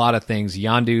a lot of things.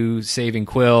 Yondu saving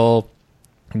Quill,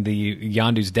 the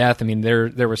Yondu's death. I mean,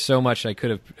 there was so much I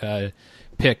could have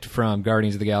picked from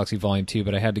Guardians of the Galaxy Volume 2,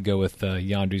 but I had to go with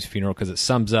Yondu's funeral because it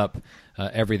sums up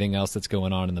everything else that's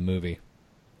going on in the movie.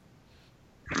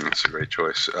 That's a great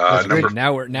choice.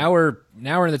 Now we're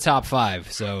in the top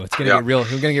 5, so it's gonna get real.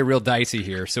 We're gonna get real dicey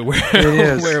here. So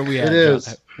where are we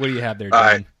at? What do you have there,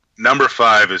 John? Number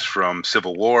 5 is from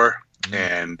Civil War,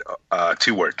 and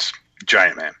 2 words: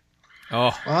 Giant Man.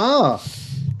 Oh.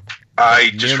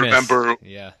 I just remember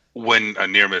when a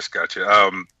near miss,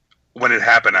 gotcha. When it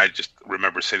happened, I just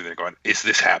remember sitting there going, "Is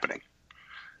this happening?"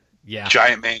 Yeah,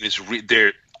 Giant Man is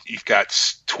there. You've got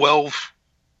 12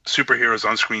 superheroes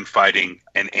on screen fighting,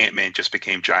 and Ant-Man just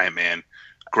became Giant Man,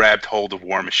 grabbed hold of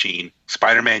War Machine.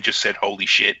 Spider-Man just said, "Holy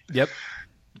shit!" Yep,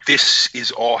 this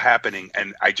is all happening,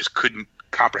 and I just couldn't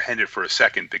comprehend it for a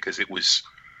second because it was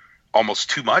almost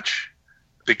too much.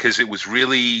 Because it was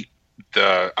really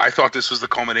I thought this was the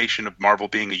culmination of Marvel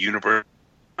being a universe.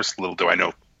 Little do I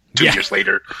know, 2 years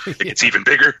later, it gets even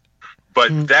bigger.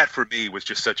 But that for me was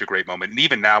just such a great moment. And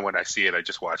even now when I see it, I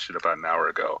just watched it about an hour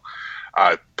ago.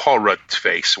 Paul Rudd's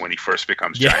face when he first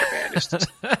becomes Giant Man is just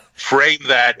frame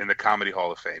that in the Comedy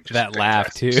Hall of Fame. Just that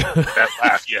laugh too. That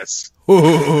laugh, yes.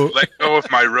 Let go of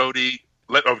my roadie.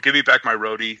 Give me back my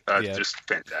roadie. Just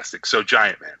fantastic. So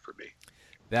Giant Man for me.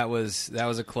 That was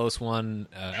a close one.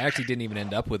 I actually didn't even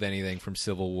end up with anything from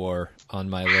Civil War on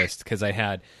my list because I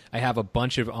have a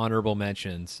bunch of honorable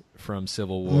mentions from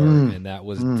Civil War, and that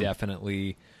was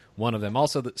definitely one of them.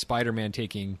 Also, the Spider-Man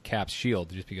taking Cap's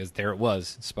shield, just because there it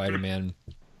was, Spider-Man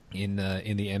in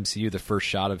the MCU, the first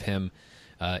shot of him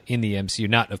in the MCU,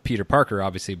 not of Peter Parker,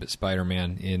 obviously, but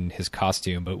Spider-Man in his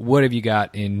costume. But what have you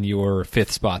got in your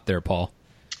 5th spot there, Paul?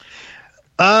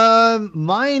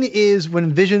 Mine is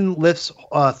when Vision lifts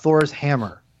Thor's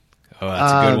hammer. Oh,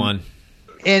 that's a good one.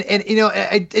 And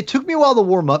it took me a while to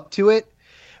warm up to it,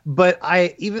 but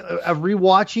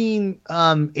rewatching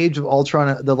Age of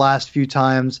Ultron the last few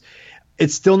times,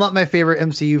 it's still not my favorite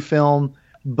MCU film,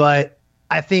 but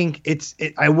I think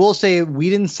I will say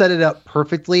we didn't set it up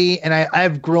perfectly, and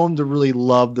I've grown to really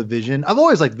love the Vision. I've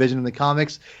always liked Vision in the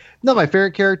comics. Not my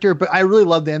favorite character, but I really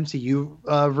love the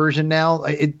MCU version now.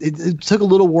 It took a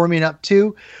little warming up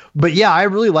too, but yeah, I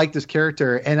really like this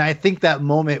character, and I think that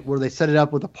moment where they set it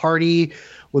up with a party,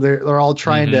 where they're all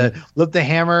trying to lift the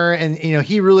hammer, and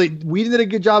we did a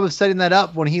good job of setting that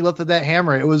up when he lifted that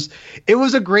hammer. It was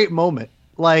a great moment.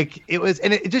 Like it was,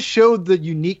 and it just showed the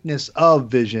uniqueness of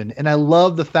Vision, and I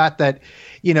love the fact that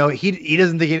he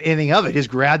doesn't think anything of it. He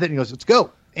just grabbed it and he goes, "Let's go."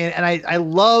 And I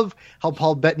love how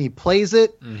Paul Bettany plays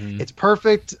it. It's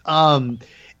perfect. Like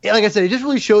I said, it just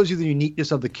really shows you the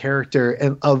uniqueness of the character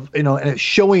and and it's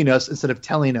showing us instead of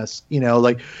telling us,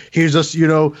 like he's just,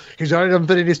 he's got an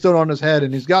Infinity Stone on his head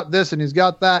and he's got this and he's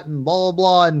got that and blah, blah,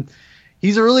 blah. And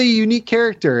he's a really unique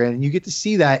character. And you get to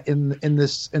see that in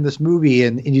this movie.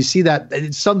 And you see that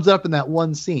it sums up in that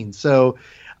one scene. So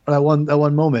that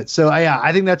one moment. So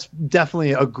I think that's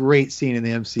definitely a great scene in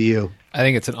the MCU. I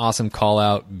think it's an awesome call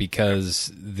out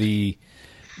because the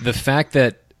fact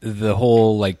that the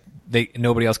whole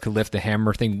nobody else could lift the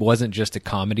hammer thing wasn't just a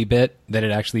comedy bit, that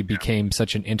it actually became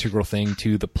such an integral thing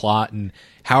to the plot. And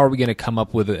how am I going to come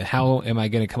up with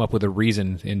a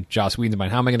reason in Joss Whedon's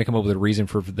mind? How am I going to come up with a reason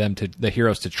for the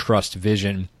heroes to trust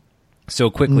Vision so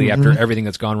quickly after everything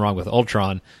that's gone wrong with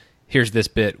Ultron? Here's this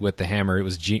bit with the hammer. It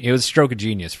was a stroke of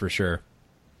genius for sure.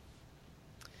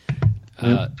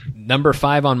 Number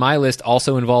 5 on my list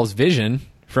also involves Vision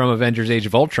from Avengers: Age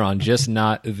of Ultron, just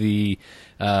not him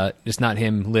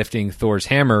lifting Thor's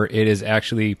hammer. It is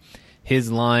actually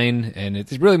his line, and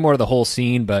it's really more of the whole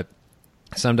scene, but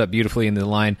summed up beautifully in the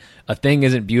line, "A thing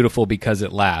isn't beautiful because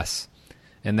it lasts."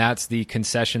 And that's the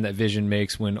concession that Vision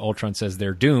makes when Ultron says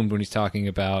they're doomed, when he's talking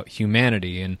about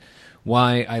humanity. And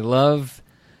why I love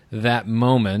that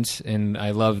moment and I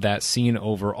love that scene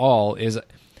overall is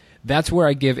that's where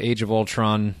I give Age of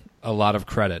Ultron a lot of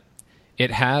credit.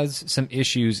 It has some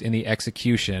issues in the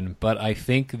execution, but I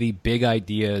think the big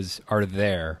ideas are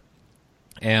there.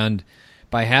 And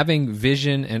by having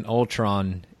Vision and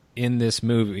Ultron in this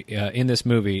movie,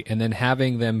 and then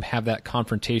having them have that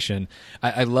confrontation,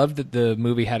 I love that the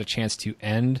movie had a chance to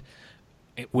end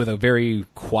with a very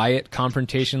quiet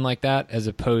confrontation like that, as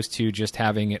opposed to just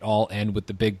having it all end with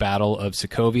the big battle of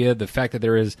Sokovia. The fact that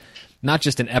there is not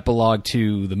just an epilogue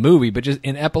to the movie, but just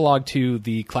an epilogue to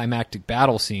the climactic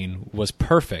battle scene was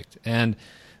perfect. And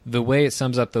the way it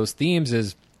sums up those themes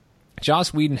is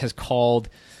Joss Whedon has called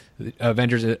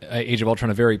Avengers Age of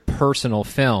Ultron a very personal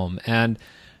film. And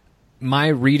my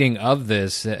reading of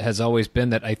this has always been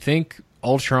that I think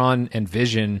Ultron and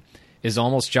Vision is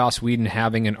almost Joss Whedon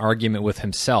having an argument with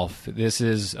himself. This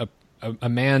is a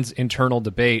man's internal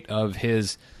debate of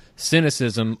his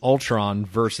cynicism, Ultron,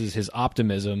 versus his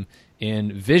optimism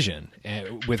in Vision,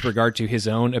 with regard to his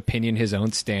own opinion, his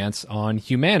own stance on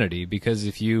humanity. Because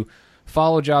if you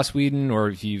follow Joss Whedon, or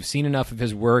if you've seen enough of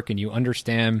his work and you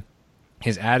understand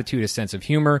his attitude, his sense of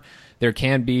humor, there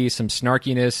can be some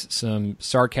snarkiness, some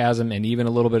sarcasm, and even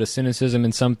a little bit of cynicism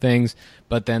in some things,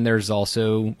 but then there's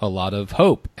also a lot of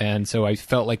hope. And so I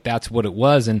felt like that's what it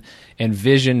was, and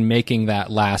Vision making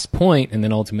that last point and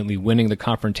then ultimately winning the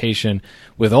confrontation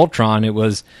with Ultron, it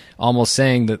was almost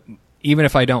saying that even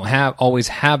if I don't always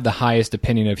have the highest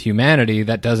opinion of humanity,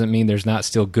 that doesn't mean there's not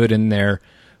still good in there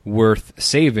worth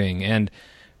saving. And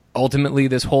ultimately,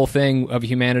 this whole thing of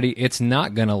humanity, it's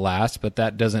not going to last, but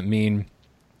that doesn't mean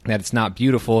that it's not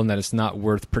beautiful and that it's not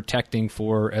worth protecting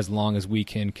for as long as we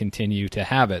can continue to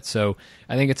have it. So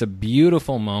I think it's a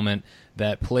beautiful moment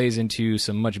that plays into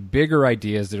some much bigger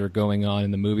ideas that are going on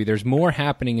in the movie. There's more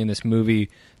happening in this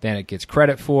movie than it gets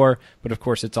credit for, but of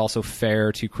course it's also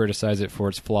fair to criticize it for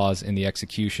its flaws in the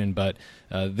execution. But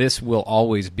this will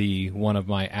always be one of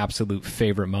my absolute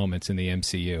favorite moments in the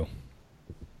MCU.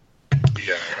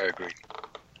 Yeah, I agree.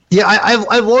 Yeah,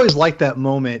 I've always liked that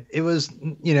moment. It was,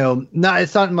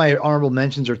 it's not in my honorable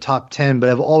mentions or top 10, but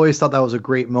I've always thought that was a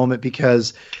great moment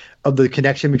because of the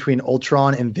connection between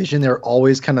Ultron and Vision. They're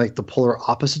always kind of like the polar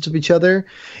opposites of each other.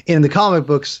 In the comic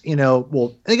books,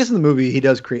 well, I guess in the movie he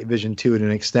does create Vision too to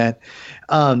an extent,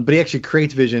 but he actually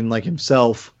creates Vision like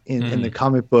himself in the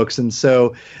comic books. And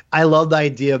so I love the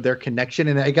idea of their connection,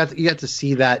 and you got to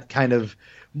see that kind of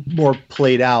more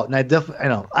played out, and I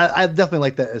definitely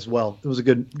like that as well. It was a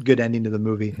good ending to the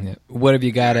movie. Yeah. What have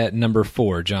you got at number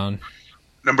 4, John?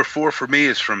 Number 4 for me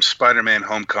is from Spider-Man: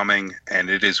 Homecoming, and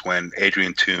it is when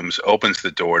Adrian Toomes opens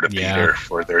the door to Peter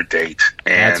for their date.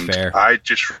 And that's fair. I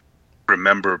just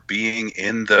remember being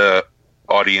in the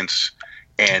audience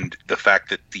and the fact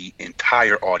that the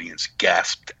entire audience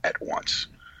gasped at once.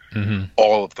 Mm-hmm.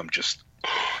 All of them just.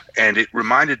 And it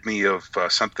reminded me of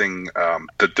something.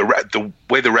 The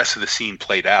way the rest of the scene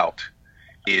played out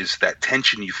is that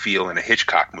tension you feel in a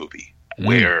Hitchcock movie,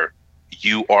 where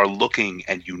you are looking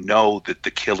and you know that the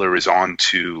killer is on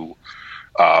to,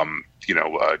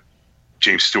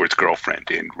 James Stewart's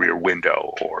girlfriend in Rear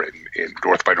Window, or in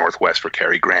North by Northwest for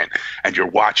Cary Grant, and you're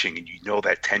watching and you know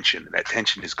that tension, and that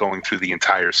tension is going through the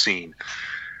entire scene.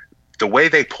 The way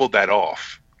they pulled that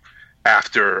off,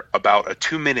 after about a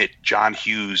 2-minute John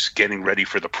Hughes getting ready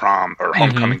for the prom or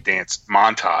homecoming dance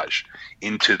montage,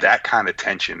 into that kind of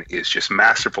tension is just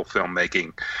masterful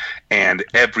filmmaking. And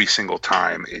every single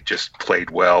time it just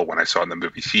played well. When I saw it in the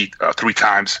movie 3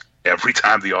 times, every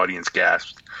time the audience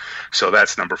gasped. So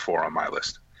that's number 4 on my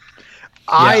list.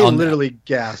 I literally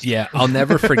gasped. Yeah, I'll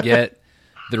never forget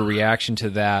the reaction to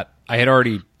that. I had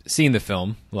already seen the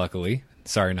film, luckily.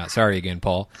 Sorry, not sorry again,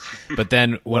 Paul. But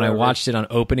then when I watched it on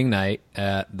opening night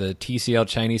at the TCL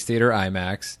Chinese Theater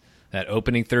IMAX, that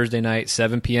opening Thursday night,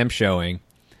 7 p.m. showing,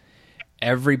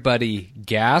 everybody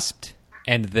gasped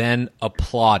and then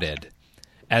applauded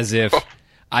as if,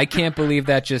 I can't believe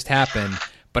that just happened,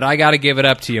 but I got to give it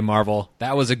up to you, Marvel.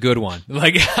 That was a good one.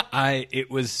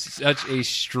 It was such a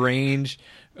strange,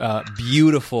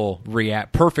 beautiful,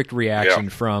 perfect reaction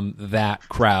from that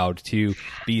crowd to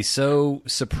be so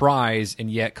surprised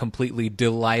and yet completely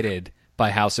delighted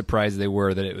by how surprised they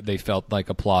were that they felt like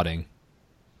applauding.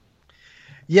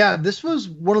 Yeah, this was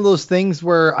one of those things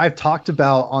where I've talked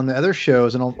about on the other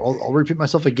shows, and I'll repeat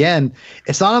myself again.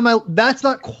 That's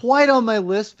not quite on my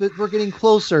list, but we're getting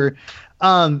closer.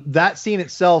 That scene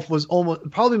itself was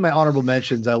probably my honorable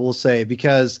mentions, I will say,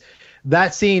 because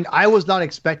that scene, I was not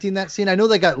expecting that scene. I know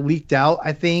that got leaked out,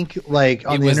 I think, on the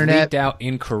internet. It was leaked out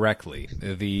incorrectly.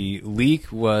 The leak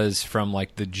was from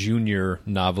the junior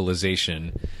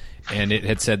novelization, and it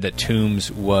had said that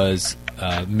Toomes was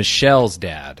Michelle's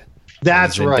dad.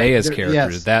 That's right. Zendaya's character.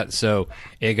 Yes. So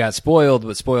it got spoiled,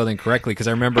 but spoiled incorrectly, because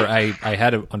I remember I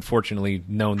had unfortunately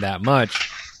known that much.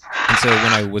 And so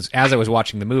as I was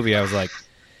watching the movie, I was like,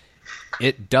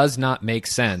 it does not make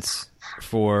sense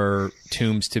for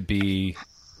Toomes to be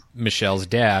Michelle's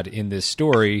dad in this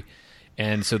story.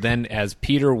 And so then as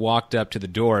Peter walked up to the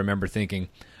door, I remember thinking,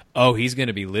 oh, he's going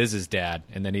to be Liz's dad.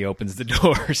 And then he opens the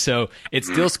door. So it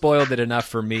still spoiled it enough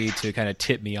for me to kind of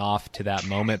tip me off to that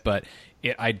moment. But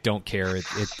I don't care.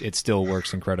 It still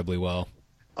works incredibly well.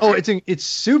 Oh, it's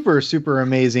super, super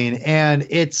amazing. And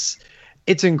it's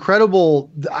incredible.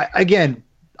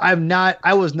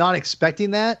 I was not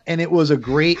expecting that, and it was a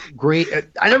great.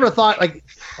 I never thought, like,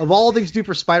 of all things to do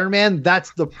for Spider-Man,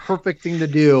 that's the perfect thing to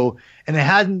do, and it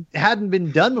hadn't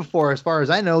been done before, as far as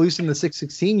I know, at least in the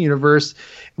 616 universe,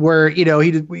 where he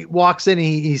walks in, and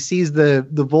he sees the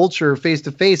Vulture face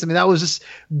to face. I mean, that was just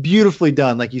beautifully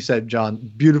done, like you said,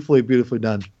 John. Beautifully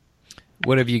done.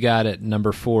 What have you got at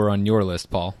number 4 on your list,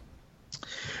 Paul?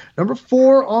 Number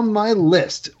 4 on my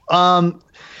list.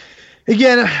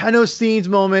 Again, I know scenes,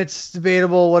 moments,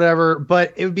 debatable, whatever,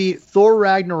 but it would be Thor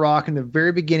Ragnarok in the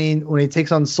very beginning when he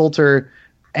takes on Sultor,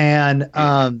 and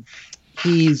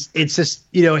it's just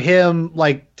him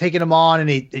like taking him on, and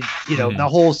the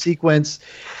whole sequence.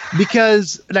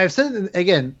 Because, and I've said it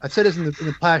again, I've said this in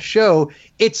the past show,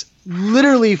 it's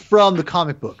literally from the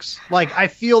comic books. Like, I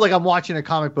feel like I'm watching a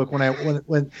comic book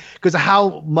when because of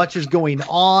how much is going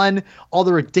on, all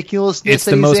the ridiculousness. It's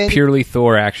the most purely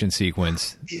Thor action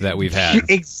sequence that we've had.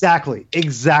 Exactly.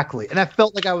 And I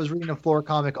felt like I was reading a Thor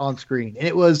comic on screen, and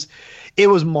it was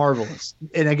marvelous.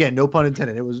 And again, no pun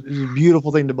intended. It was a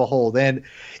beautiful thing to behold, and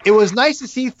it was nice to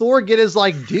see Thor get his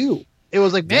due. It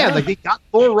was like, man, like, they got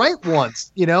Thor right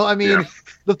once, I mean,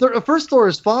 the first Thor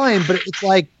is fine, but it's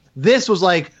like, this was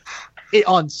like it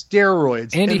on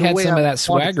steroids. And he had some of that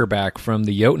swagger back from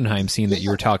the Jotunheim scene that you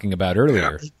were talking about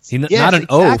earlier. Not an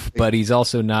oaf, but he's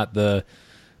also not the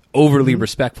overly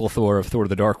respectful Thor of Thor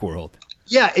the Dark World.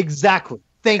 Yeah, exactly.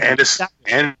 Thank you.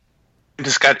 And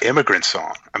it's got Immigrant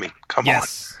Song. I mean, come on.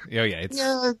 Oh yeah, it's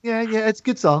it's a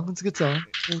good song. It's a good song.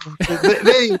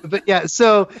 but yeah.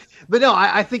 So, but no,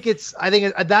 I think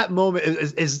at that moment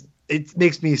is it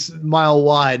makes me smile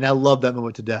wide, and I love that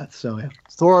moment to death. So yeah,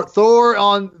 Thor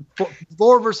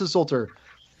versus Sultor.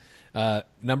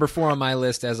 Number 4 on my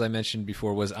list, as I mentioned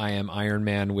before, was I Am Iron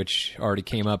Man, which already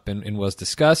came up and was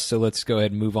discussed. So let's go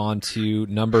ahead and move on to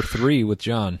number 3 with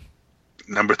John.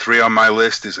 Number 3 on my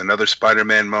list is another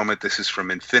Spider-Man moment. This is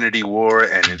from Infinity War,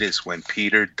 and it is when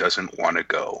Peter doesn't want to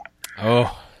go.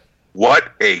 Oh.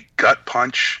 What a gut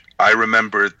punch. I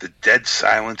remember the dead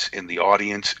silence in the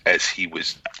audience as he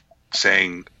was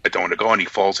saying, I don't want to go, and he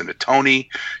falls into Tony.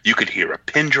 You could hear a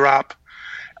pin drop.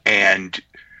 And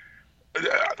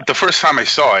the first time I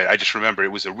saw it, I just remember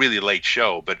it was a really late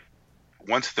show, but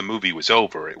once the movie was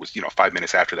over, it was 5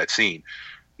 minutes after that scene,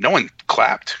 no one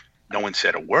clapped. No one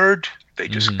said a word. They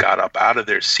just got up out of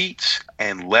their seats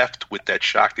and left with that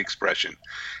shocked expression.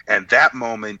 And that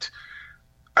moment,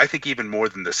 I think even more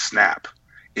than the snap,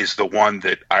 is the one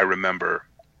that I remember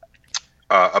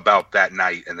about that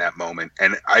night and that moment.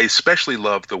 And I especially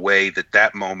love the way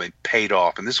that moment paid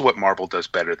off. And this is what Marvel does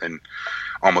better than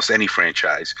almost any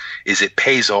franchise, is it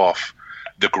pays off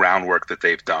the groundwork that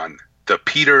they've done. The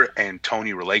Peter and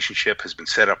Tony relationship has been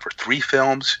set up for 3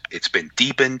 films. It's been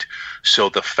deepened. So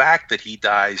the fact that he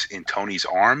dies in Tony's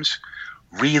arms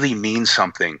really means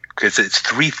something, because it's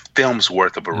 3 films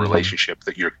worth of a relationship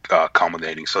that you're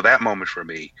culminating. So that moment for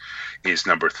me is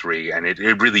number 3, and it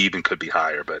really even could be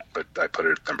higher, but I put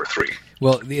it at number 3.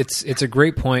 Well, it's a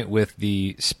great point with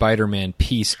the Spider-Man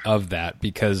piece of that,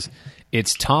 because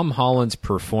it's Tom Holland's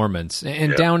performance,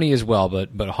 and Downey as well,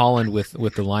 but Holland with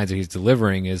the lines that he's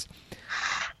delivering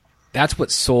that's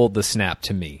what sold the snap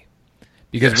to me.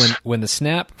 Because when the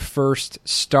snap first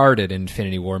started in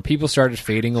Infinity War and people started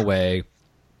fading away,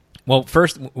 well,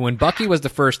 first when Bucky was the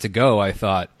first to go, I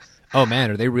thought, oh man,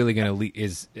 are they really going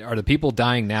to are the people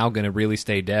dying now going to really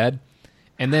stay dead?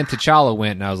 And then T'Challa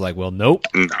went, and I was like, well, nope.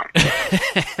 No.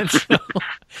 and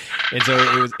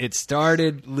so it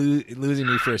started losing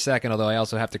me for a second, although I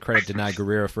also have to credit Denai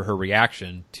Guerrero for her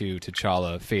reaction to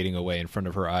T'Challa fading away in front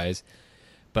of her eyes.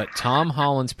 But Tom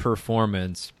Holland's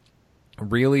performance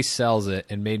really sells it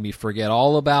and made me forget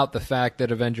all about the fact that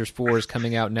Avengers 4 is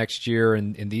coming out next year,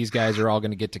 and these guys are all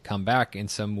going to get to come back in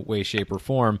some way, shape, or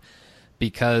form,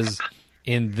 because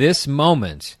in this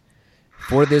moment,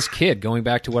 for this kid, going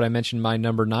back to what I mentioned, my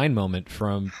number 9 moment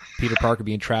from Peter Parker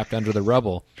being trapped under the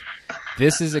rubble,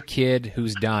 this is a kid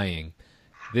who's dying.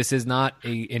 This is not,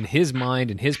 in his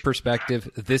mind, in his perspective,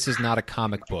 this is not a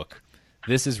comic book.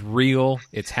 This is real.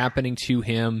 It's happening to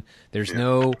him. There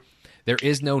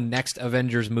is no next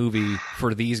Avengers movie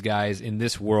for these guys in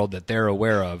this world that they're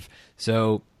aware of.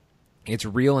 So it's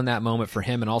real in that moment for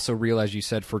him, and also real, as you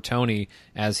said, for Tony,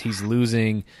 as he's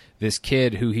losing this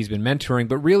kid who he's been mentoring,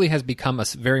 but really has become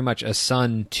very much a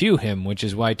son to him, which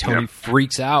is why Tony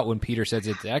freaks out when Peter says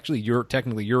it's actually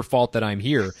technically your fault that I'm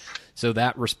here. So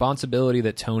that responsibility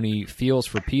that Tony feels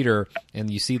for Peter,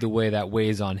 and you see the way that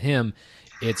weighs on him,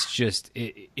 it's just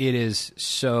it is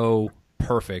so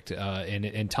perfect.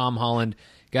 And Tom Holland,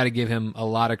 got to give him a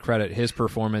lot of credit. His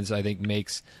performance, I think,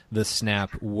 makes the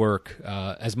snap work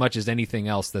as much as anything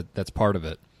else that's part of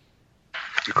it.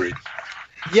 Agreed.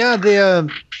 Yeah,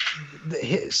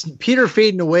 Peter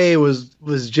fading away was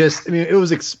just. I mean, it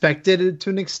was expected to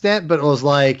an extent, but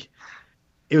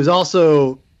it was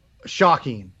also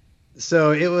shocking.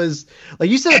 So it was like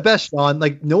you said it best, Sean.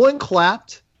 Like no one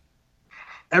clapped.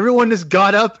 Everyone just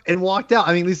got up and walked out.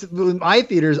 I mean, at least in my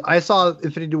theaters, I saw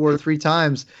Infinity War 3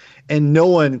 times, and no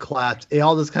one clapped. They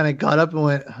all just kind of got up and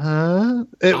went, "Huh?"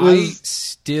 I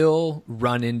still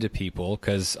run into people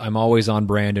because I'm always on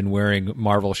brand and wearing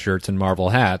Marvel shirts and Marvel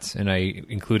hats, and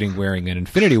including wearing an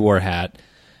Infinity War hat.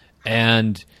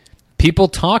 And people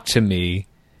talk to me,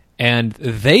 and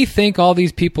they think all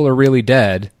these people are really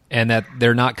dead, and that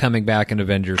they're not coming back in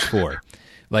Avengers 4.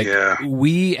 Like,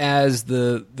 we as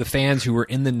the fans who were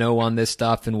in the know on this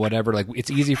stuff and whatever, like,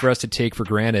 it's easy for us to take for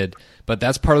granted, but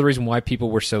that's part of the reason why people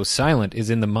were so silent, is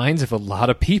in the minds of a lot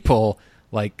of people,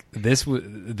 like, this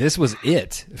was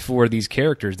it for these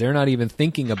characters. They're not even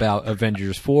thinking about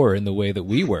Avengers 4 in the way that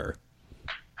we were.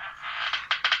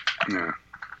 Yeah.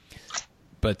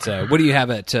 But what do you have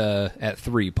at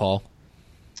 3, Paul?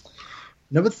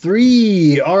 Number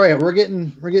 3. All right, we're getting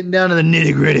down to the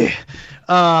nitty gritty.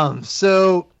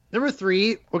 So number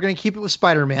 3, we're gonna keep it with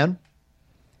Spider-Man.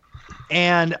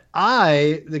 And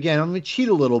I'm gonna cheat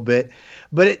a little bit,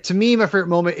 but to me, my favorite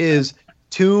moment is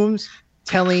Toomes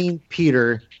telling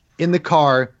Peter in the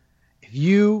car, "If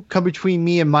you come between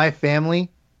me and my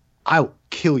family, I will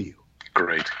kill you."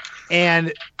 Great.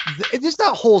 And just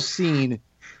that whole scene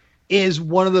is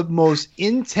one of the most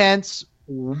intense,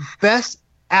 best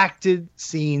acted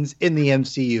scenes in the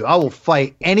MCU. I will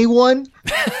fight anyone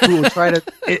who will try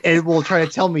to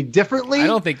tell me differently. I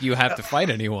don't think you have to fight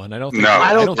anyone. I don't think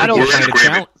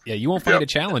you won't find a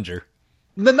challenger.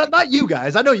 Not you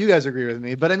guys. I know you guys agree with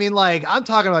me, but I mean, like, I'm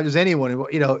talking about just anyone.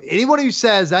 You know, anyone who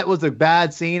says that was a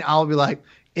bad scene, I'll be like,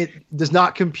 it does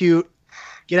not compute.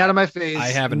 Get out of my face. I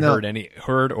haven't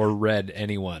heard or read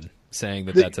anyone saying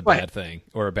that that's a bad thing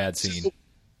or a bad scene. So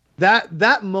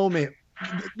that moment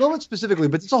specifically,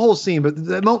 but it's a whole scene. But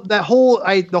the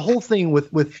whole thing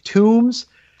with Toomes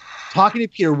talking to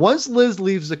Peter once Liz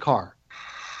leaves the car,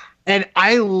 and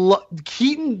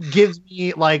Keaton gives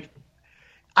me, like,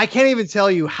 I can't even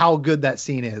tell you how good that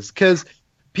scene is, because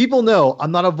people know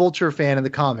I'm not a Vulture fan in the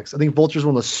comics. I think Vulture's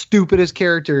one of the stupidest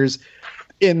characters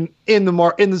in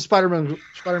the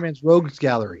Spider-Man's Rogues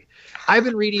Gallery. I've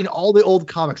been reading all the old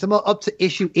comics. I'm up to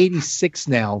issue 86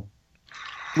 now.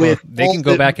 They can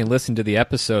go back and listen to the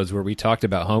episodes where we talked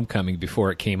about Homecoming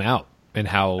before it came out and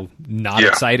how not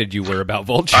excited you were about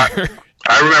Vulture.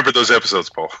 I remember those episodes,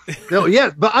 Paul. No,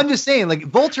 yeah, but I'm just saying, like,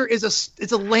 Vulture it's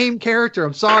a lame character.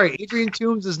 I'm sorry, Adrian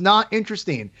Toomes is not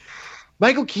interesting.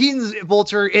 Michael Keaton's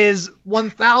Vulture is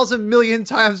 1,000 million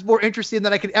times more interesting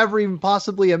than I could ever even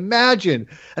possibly imagine.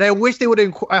 And I wish they would.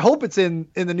 I hope it's in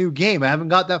the new game. I haven't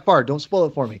got that far. Don't spoil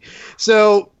it for me.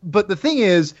 So, but the thing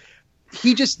is,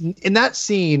 he just, in that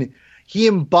scene, he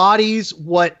embodies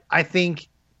what I think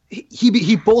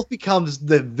he both becomes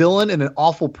the villain and an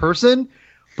awful person,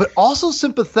 but also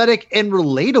sympathetic and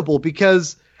relatable,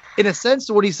 because in a sense,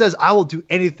 what he says, I will do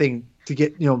anything to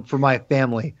get, for my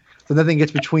family, so nothing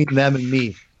gets between them and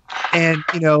me. And,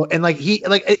 and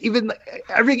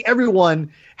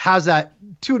everyone has that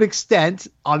to an extent,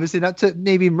 obviously not to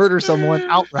maybe murder someone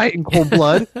outright in cold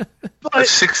blood. But a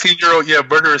 16-year-old,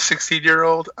 murder a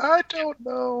 16-year-old. I don't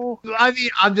know. I mean,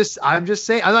 I'm just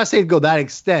saying, I'm not saying go to that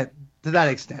extent,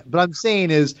 but I'm saying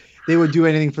is they would do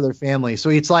anything for their family. So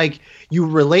it's like you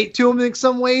relate to them in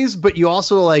some ways, but you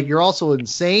also you're also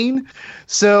insane.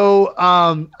 So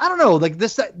I don't know, like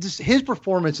just his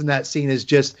performance in that scene is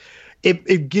just,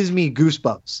 it gives me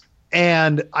goosebumps,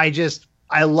 and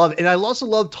I love it. And I also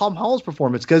love Tom Holland's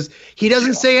performance because he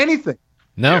doesn't say anything.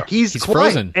 No, he's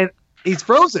frozen. And he's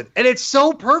frozen. And it's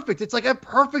so perfect. It's like a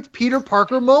perfect Peter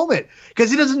Parker moment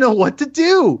because he doesn't know what to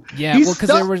do. Yeah, because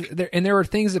there were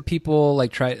things that people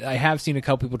I have seen a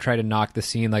couple people try to knock the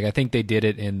scene. Like, I think they did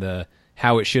it in the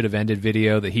How It Should Have Ended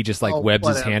video, that he just webs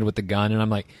his hand with the gun. And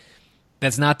I'm like,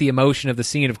 that's not the emotion of the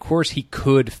scene. Of course, he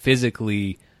could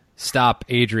physically stop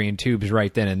Adrian Toomes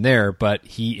right then and there, but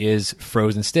he is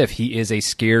frozen stiff. He is a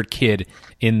scared kid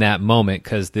in that moment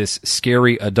because this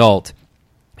scary adult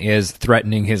is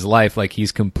threatening his life. Like,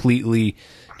 he's completely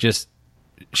just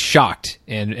shocked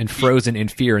and frozen in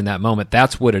fear in that moment.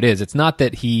 That's what it is. It's not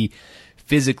that he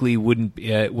physically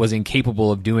was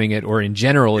incapable of doing it, or in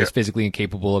general is physically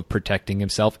incapable of protecting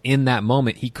himself. In that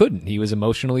moment, he couldn't. He was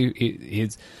emotionally,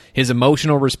 his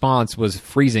emotional response was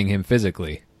freezing him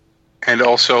physically. And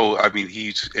also, I mean,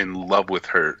 he's in love with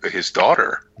his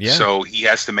daughter. Yeah. So he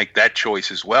has to make that choice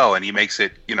as well. And he makes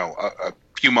it, a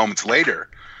few moments later.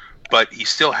 But he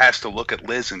still has to look at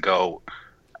Liz and go,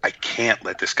 I can't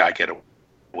let this guy get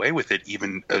away with it,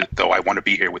 even though I want to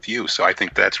be here with you. So I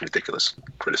think that's ridiculous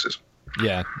criticism.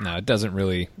 Yeah, no, it doesn't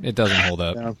hold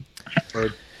up. Yeah.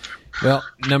 Well,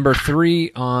 number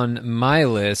 3 on my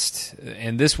list,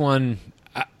 and this one,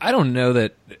 I don't know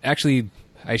that, actually,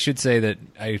 I should say that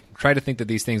I try to think that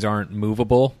these things aren't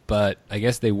movable, but I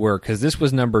guess they were, because this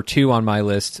was number 2 on my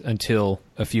list until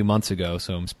a few months ago,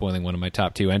 so I'm spoiling one of my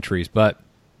top 2 entries, but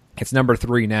it's number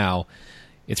 3 now.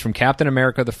 It's from Captain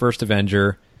America, the First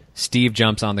Avenger. Steve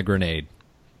jumps on the grenade.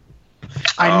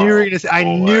 I knew you were gonna say,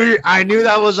 I knew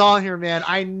that was on here, man.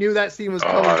 I knew that scene was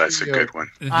coming. Oh, that's a good one.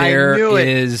 There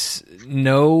is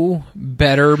no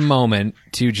better moment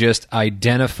to just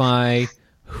identify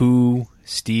who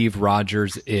Steve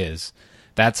Rogers is.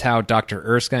 That's how Dr.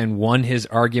 Erskine won his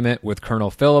argument with Colonel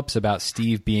Phillips about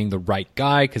Steve being the right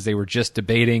guy, because they were just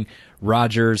debating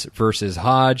Rogers versus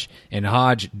Hodge, and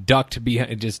Hodge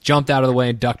just jumped out of the way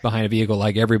and ducked behind a vehicle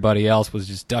like everybody else was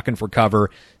just ducking for cover.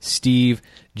 Steve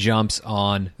jumps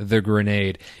on the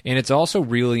grenade. And it's also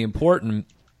really important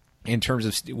in terms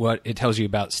of what it tells you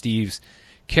about Steve's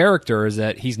character, is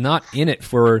that he's not in it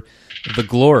for the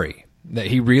glory. That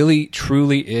he really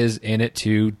truly is in it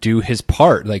to do his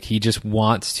part. Like, he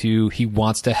wants to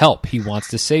help. He wants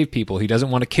to save people. He doesn't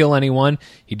want to kill anyone.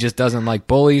 He just doesn't like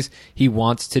bullies. He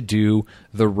wants to do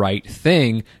the right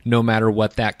thing no matter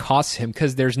what that costs him,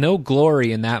 because there's no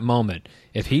glory in that moment.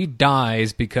 If he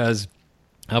dies because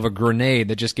of a grenade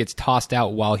that just gets tossed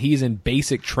out while he's in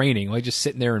basic training, like just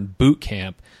sitting there in boot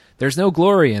camp, there's no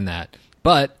glory in that.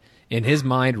 But in his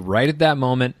mind, right at that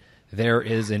moment, there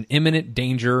is an imminent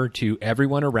danger to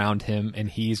everyone around him, and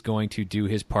he's going to do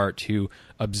his part to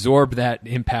absorb that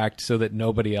impact so that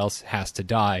nobody else has to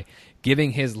die.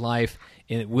 Giving his life,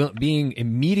 being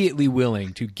immediately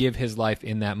willing to give his life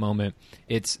in that moment,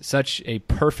 it's such a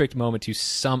perfect moment to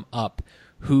sum up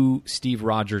who Steve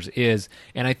Rogers is.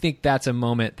 And I think that's a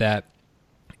moment that,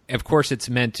 of course, it's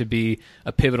meant to be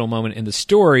a pivotal moment in the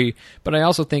story, but I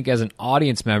also think as an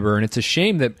audience member, and it's a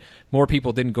shame that more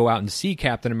people didn't go out and see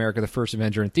Captain America, the First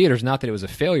Avenger in theaters. Not that it was a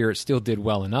failure. It still did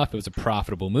well enough. It was a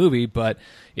profitable movie, but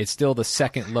it's still the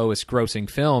second lowest grossing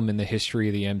film in the history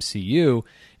of the MCU.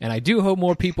 And I do hope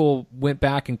more people went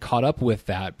back and caught up with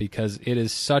that, because it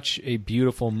is such a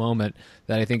beautiful moment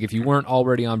that I think if you weren't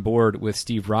already on board with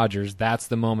Steve Rogers, that's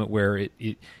the moment where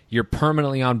you're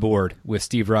permanently on board with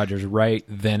Steve Rogers right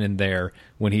then and there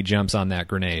when he jumps on that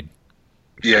grenade.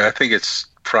 Yeah, I think it's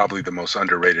probably the most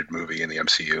underrated movie in the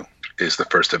MCU is The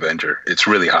First Avenger. It's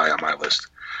really high on my list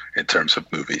in terms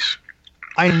of movies.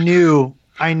 I knew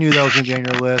that was going to be on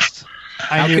your list.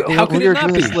 How could it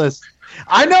not be? List.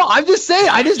 I know. I'm just saying.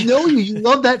 I just know you. You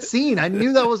love that scene. I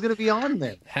knew that was going to be on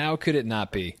there. How could it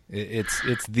not be?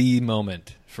 It's the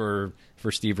moment for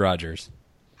Steve Rogers.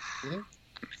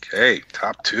 Okay,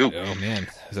 top 2. Oh man.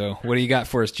 So what do you got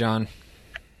for us, John?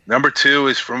 Number 2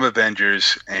 is from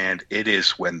Avengers, and it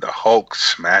is when the Hulk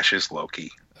smashes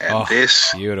Loki. And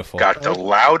this beautiful. Got the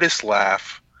loudest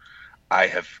laugh I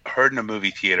have heard in a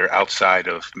movie theater outside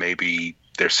of maybe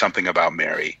There's Something About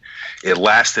Mary. It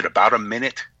lasted about a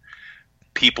minute.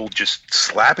 People just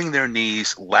slapping their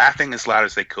knees, laughing as loud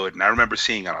as they could. And I remember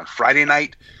seeing it on Friday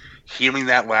night, hearing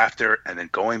that laughter, and then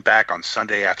going back on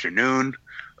Sunday afternoon,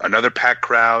 another packed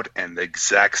crowd, and the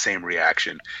exact same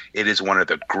reaction. It is one of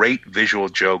the great visual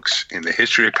jokes in the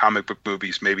history of comic book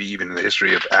movies, maybe even in the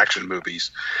history of action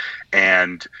movies.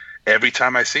 And every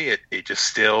time I see it, it just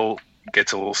still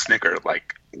gets a little snicker,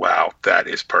 like, wow, that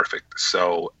is perfect.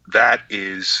 So that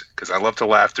is, because I love to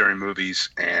laugh during movies,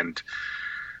 and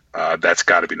that's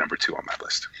got to be number 2 on my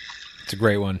list. It's a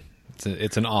great one.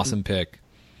 It's an awesome pick.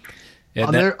 Yeah,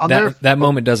 that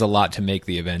moment does a lot to make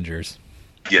the Avengers.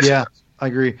 Yes. Yeah, I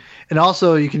agree. And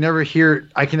also, I can never hear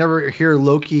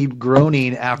Loki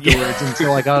groaning afterwards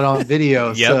until I got it on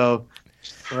video. Yep. So,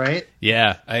 right?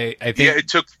 Yeah, I think.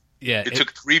 Yeah, it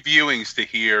took 3 viewings to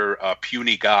hear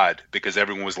 "Puny God" because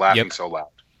everyone was laughing so loud.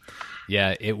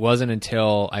 Yeah, it wasn't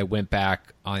until I went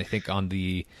back,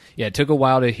 it took a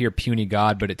while to hear Puny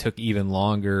God, but it took even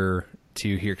longer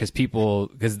to hear,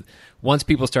 because once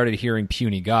people started hearing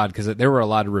Puny God, because there were a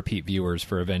lot of repeat viewers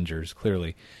for Avengers,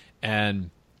 clearly,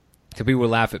 and so people would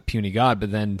laugh at Puny God,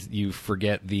 but then you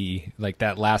forget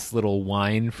that last little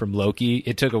whine from Loki.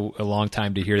 It took a long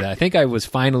time to hear that. I think I was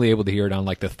finally able to hear it on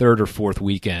like the 3rd or 4th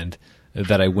weekend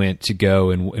that I went to go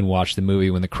and watch the movie,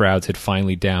 when the crowds had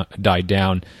finally died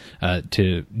down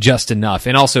to just enough.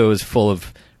 And also it was full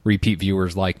of repeat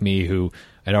viewers like me who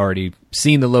had already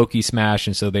seen the Loki smash,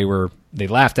 and so they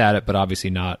laughed at it, but obviously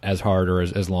not as hard or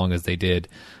as long as they did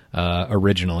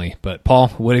originally. But Paul,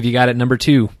 what have you got at number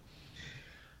 2?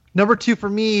 Number 2 for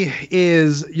me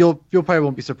is you'll probably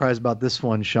won't be surprised about this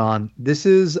one, Sean. This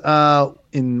is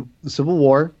in the Civil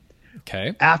War.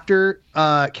 Okay. After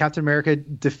Captain America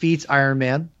defeats Iron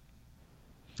Man,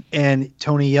 and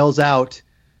Tony yells out,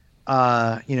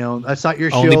 that's not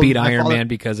your shield. Only beat Iron Man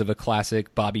because of a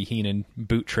classic Bobby Heenan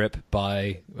boot trip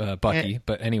by Bucky.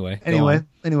 But anyway. When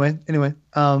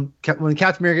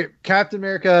Captain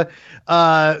America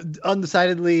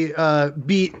undecidedly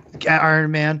beat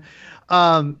Iron Man,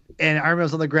 and Iron Man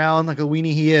was on the ground like a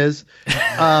weenie he is,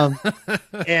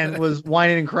 and was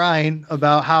whining and crying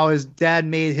about how his dad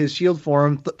made his shield for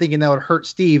him, thinking that would hurt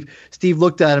Steve. Steve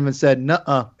looked at him and said,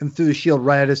 "Nuh-uh," and threw the shield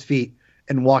right at his feet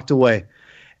and walked away.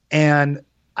 And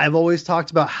I've always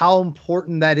talked about how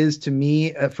important that is to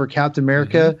me for Captain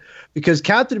America, because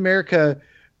Captain America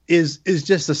is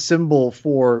just a symbol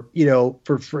for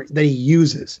that he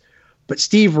uses. But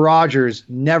Steve Rogers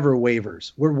never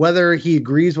wavers, whether he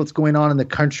agrees what's going on in the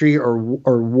country or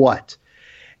what.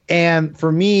 And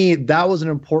for me, that was an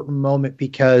important moment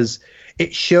because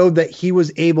it showed that he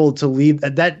was able to leave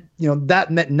that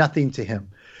meant nothing to him.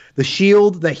 The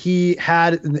shield that he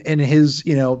had in his,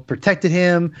 protected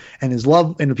him and his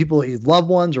love and the people, his loved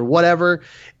ones or whatever,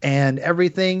 and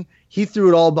everything, he threw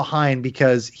it all behind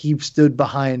because he stood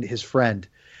behind his friend.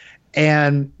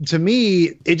 And to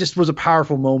me, it just was a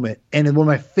powerful moment, and one of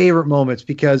my favorite moments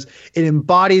because it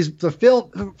embodies the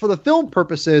film. For the film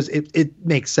purposes, it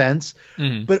makes sense.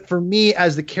 Mm-hmm. But for me,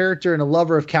 as the character and a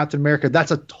lover of Captain America,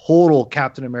 that's a total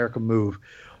Captain America move.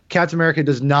 Captain America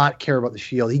does not care about the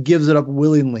shield; he gives it up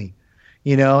willingly.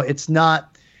 It's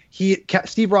not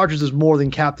Steve Rogers is more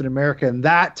than Captain America, and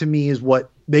that to me is what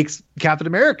makes Captain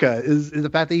America is the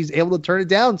fact that he's able to turn it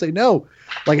down and say no.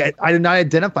 Like I do not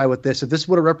identify with this. If this is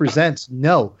what it represents,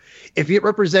 no. If it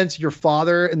represents your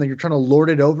father and then you're trying to lord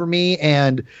it over me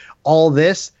and all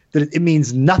this, then it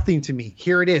means nothing to me.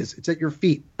 Here it is. It's at your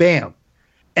feet. Bam.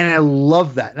 And I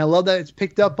love that. And I love that it's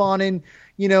picked up on in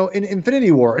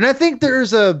Infinity War. And I think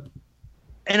there's also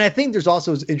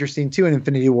it's interesting too in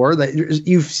Infinity War that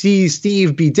you see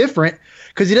Steve be different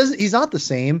because he's not the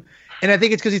same. And I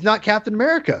think it's because he's not Captain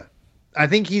America. I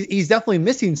think he's definitely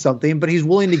missing something, but he's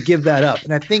willing to give that up.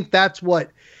 And I think that's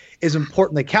what is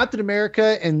important. That Captain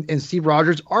America and Steve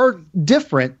Rogers are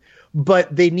different,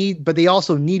 but they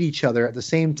also need each other at the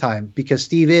same time because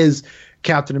Steve is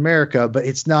Captain America, but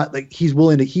it's not like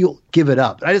he'll give it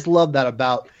up. And I just love that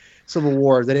about Civil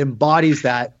War, that it embodies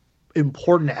that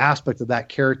important aspect of that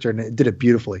character, and it did it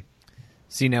beautifully.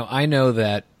 See, now I know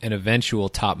that an eventual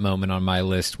top moment on my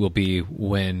list will be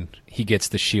when he gets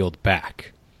the shield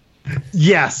back.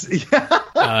 Yes.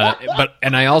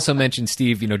 And I also mentioned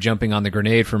Steve, jumping on the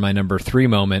grenade for my number 3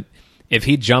 moment. If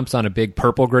he jumps on a big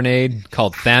purple grenade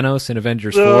called Thanos in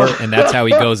Avengers 4, and that's how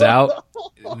he goes out,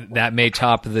 that may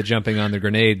top the jumping on the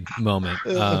grenade moment.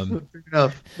 Fair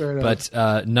enough.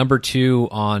 But number 2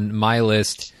 on my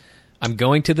list, I'm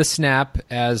going to the snap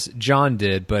as John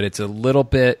did, but it's a little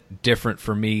bit different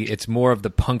for me. It's more of the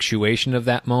punctuation of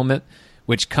that moment,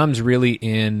 which comes really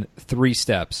in 3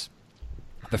 steps.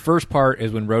 The first part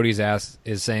is when Rhodey's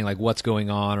is saying like, "What's going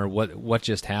on?" or "What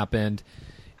just happened?"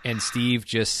 and Steve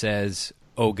just says,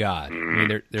 "Oh God." I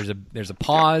mean, there's a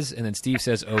pause, and then Steve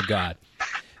says, "Oh God."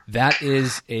 That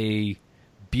is a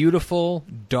beautiful,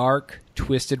 dark,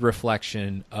 twisted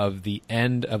reflection of the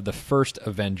end of the first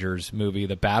Avengers movie,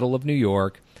 the Battle of New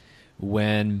York,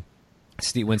 when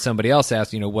somebody else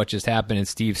asks, what just happened, and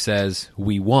Steve says,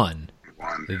 "We won."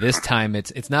 This time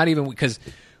it's not even because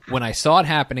when I saw it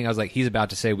happening, I was like, he's about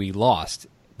to say we lost,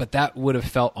 but that would have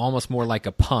felt almost more like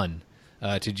a pun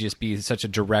to just be such a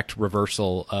direct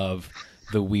reversal of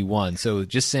the "we won." So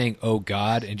just saying "Oh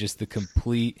God" and just the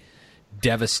complete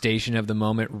devastation of the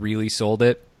moment really sold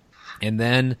it. And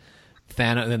then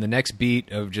the next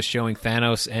beat of just showing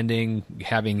Thanos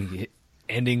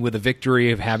ending with a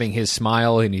victory of having his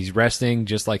smile and he's resting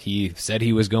just like he said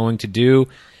he was going to do.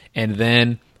 And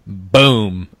then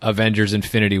boom, Avengers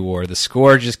Infinity War. The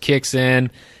score just kicks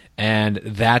in and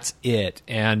that's it.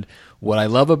 And what I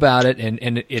love about it,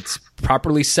 and it's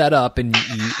properly set up and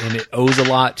it owes a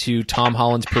lot to Tom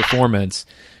Holland's performance,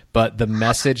 but the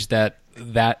message that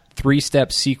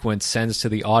 3-step sequence sends to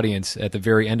the audience at the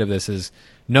very end of this is,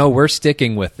 no, we're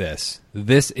sticking with this.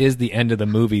 This is the end of the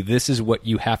movie. This is what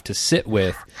you have to sit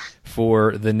with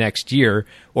for the next year.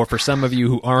 Or for some of you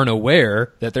who aren't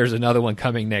aware that there's another one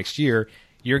coming next year,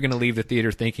 you're going to leave the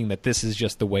theater thinking that this is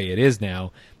just the way it is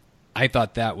now. I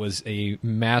thought that was a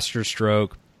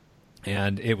masterstroke,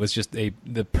 and it was just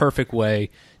the perfect way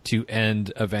to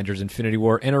end Avengers Infinity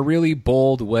War, and a really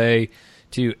bold way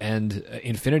to end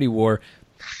Infinity War.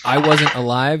 I wasn't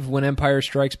alive when Empire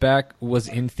Strikes Back was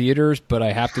in theaters, but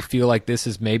I have to feel like this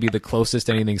is maybe the closest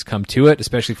anything's come to it,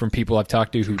 especially from people I've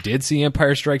talked to who did see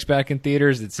Empire Strikes Back in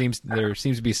theaters. There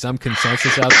seems to be some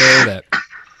consensus out there that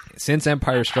since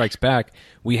Empire Strikes Back,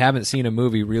 we haven't seen a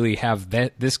movie really have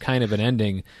this kind of an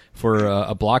ending for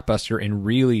a blockbuster and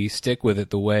really stick with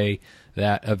it the way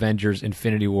that Avengers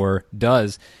Infinity War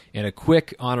does. And a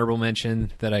quick honorable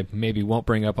mention that I maybe won't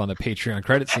bring up on the Patreon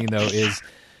credit scene, though, is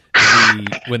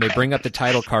when they bring up the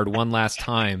title card one last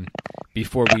time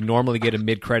before we normally get a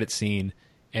mid-credit scene,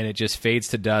 and it just fades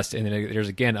to dust, and then there's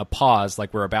again a pause,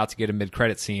 like we're about to get a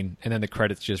mid-credit scene, and then the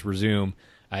credits just resume.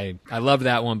 I love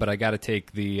that one, but I got to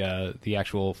take the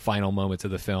actual final moments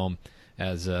of the film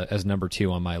as number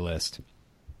 2 on my list.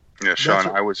 Yeah, Sean,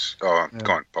 I was. Go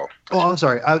on, Paul. Oh, I'm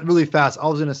sorry. Really fast. I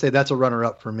was going to say that's a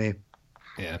runner-up for me.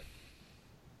 Yeah.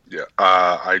 Yeah,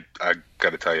 I got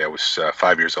to tell you, I was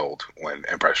 5 years old when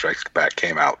Empire Strikes Back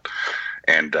came out,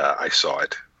 and I saw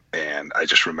it, and I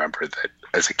just remember that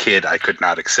as a kid, I could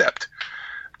not accept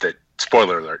that.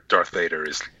 Spoiler alert: Darth Vader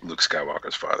is Luke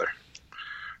Skywalker's father.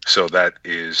 So that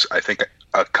is, I think,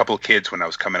 a couple of kids when I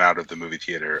was coming out of the movie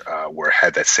theater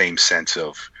had that same sense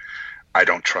of, I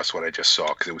don't trust what I just saw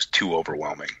because it was too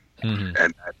overwhelming,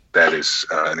 and that is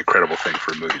an incredible thing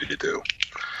for a movie to do.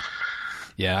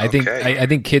 Yeah, I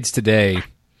think kids today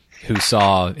who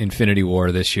saw Infinity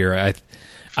War this year,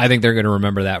 I think they're going to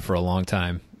remember that for a long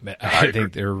time. I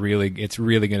think it's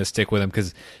really going to stick with them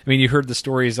because, I mean, you heard the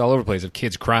stories all over the place of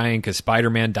kids crying because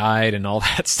Spider-Man died and all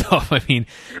that stuff. I mean,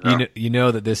 you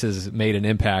know that this has made an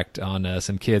impact on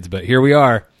some kids, but here we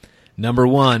are, number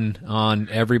 1 on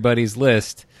everybody's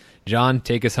list. John,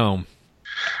 take us home.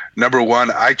 Number 1,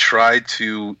 I tried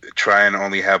to and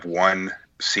only have one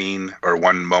scene or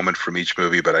one moment from each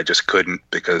movie, but I just couldn't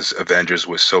because Avengers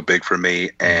was so big for me.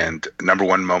 And number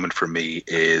 1 moment for me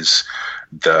is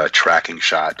the tracking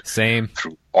shot. Same.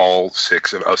 Through all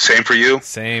 6 of. Oh, same for you?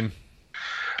 Same.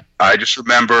 I just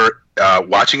remember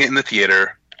watching it in the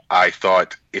theater. I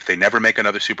thought, if they never make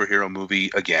another superhero movie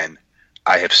again,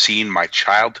 I have seen my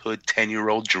childhood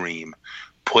 10-year-old dream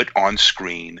put on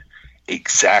screen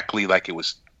exactly like it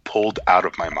was pulled out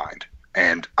of my mind.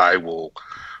 And I will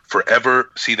forever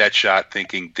see that shot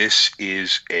thinking this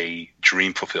is a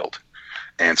dream fulfilled.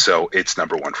 And so it's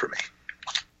number 1 for me.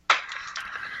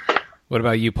 What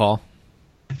about you, Paul?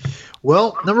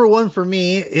 Well, number 1 for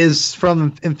me is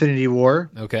from Infinity War.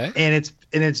 Okay. And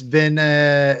it's been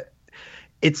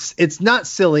it's not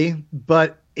silly,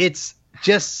 but it's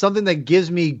just something that gives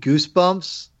me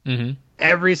goosebumps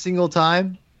every single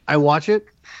time I watch it.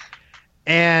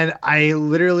 And I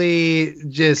literally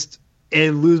just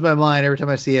lose my mind every time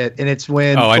I see it. And it's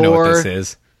when Thor I know what this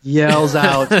is. Yells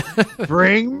out,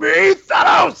 "Bring me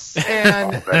Thanos!"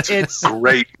 And it's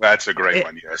great. That's a great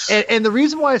one. Yes. And the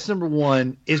reason why it's number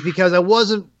 1 is because I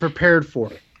wasn't prepared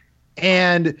for it.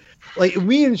 And like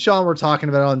me and Sean were talking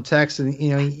about it on text, and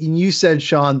you said,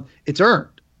 Sean, it's earned.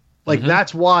 Like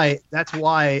that's why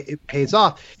it pays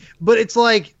off. But it's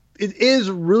like it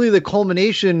is really the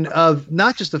culmination of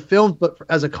not just a film, but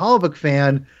as a comic book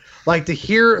fan. Like to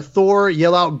hear Thor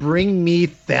yell out, "Bring me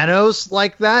Thanos!"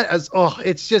 like that,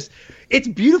 it's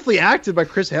beautifully acted by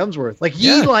Chris Hemsworth. Like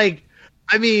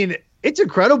it's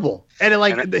incredible,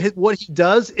 and what he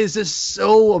does is just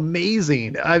so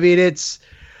amazing. I mean, it's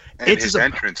his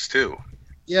entrance too.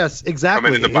 Yes, exactly.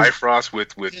 I mean, in the Bifrost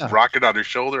with Rocket on his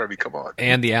shoulder. I mean, come on.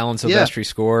 And the Alan Silvestri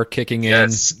score kicking in.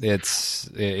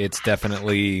 It's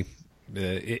definitely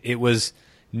it was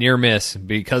near miss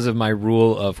because of my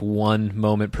rule of 1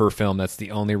 moment per film. That's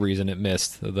the only reason it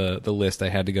missed the list. I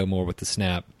had to go more with the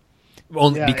snap,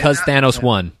 because Thanos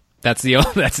won. That's the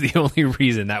only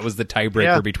reason. That was the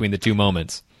tiebreaker between the 2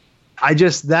 moments. I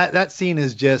just that scene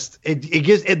is just it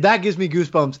gives me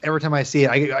goosebumps every time I see it.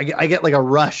 I get like a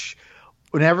rush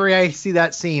whenever I see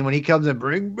that scene when he comes and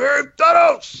 "Bring me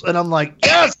Thanos," and I'm like,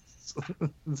 yes.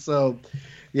 So,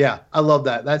 yeah, I love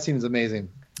that. That scene is amazing.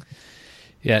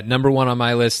 Yeah, number 1 on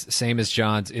my list, same as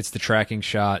John's. It's the tracking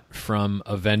shot from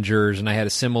Avengers, and I had a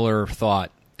similar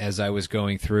thought as I was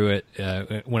going through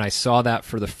it when I saw that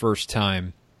for the first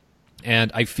time.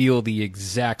 And I feel the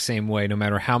exact same way no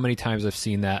matter how many times I've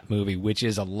seen that movie, which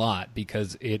is a lot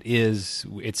because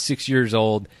it's 6 years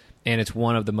old, and it's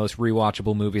one of the most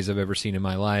rewatchable movies I've ever seen in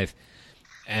my life.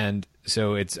 And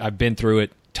so I've been through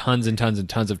it tons and tons and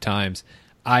tons of times.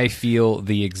 I feel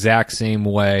the exact same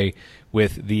way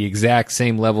with the exact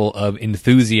same level of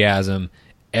enthusiasm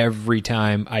every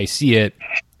time I see it,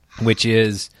 which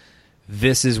is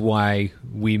this is why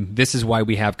we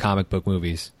have comic book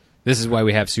movies. This is why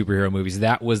we have superhero movies.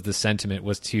 That was the sentiment,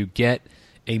 was to get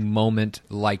a moment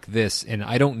like this. And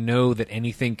I don't know that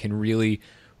anything can really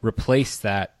replace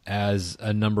that as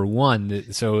a number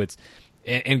one. So it's,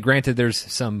 and granted, there's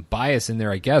some bias in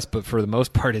there, I guess, but for the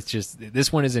most part, it's just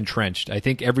this one is entrenched. I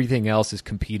think everything else is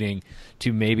competing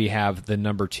to maybe have the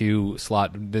number two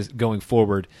slot going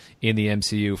forward in the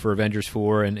MCU for Avengers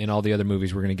 4 and all the other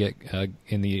movies we're going to get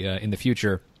in the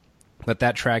future. But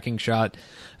that tracking shot,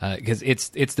 because it's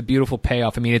the beautiful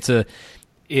payoff. I mean,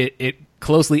 it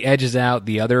closely edges out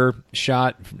the other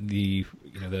shot, the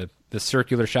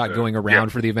circular shot going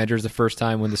around for the Avengers the first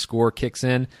time when the score kicks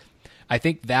in. I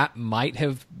think that might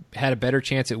have had a better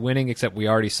chance at winning, except we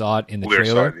already saw it in the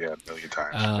trailer. Saw it, a million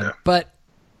times. But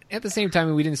at the same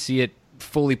time, we didn't see it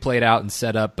fully played out and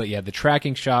set up. But yeah, the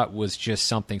tracking shot was just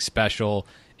something special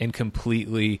and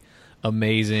completely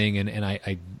amazing, and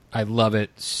I love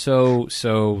it so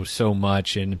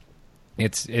much. And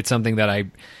it's something that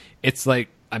it's like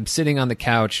I'm sitting on the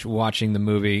couch watching the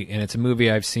movie, and it's a movie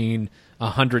I've seen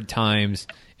 100 times,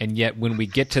 and yet when we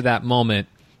get to that moment,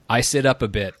 I sit up a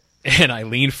bit. And I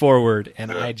lean forward,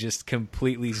 and I just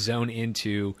completely zone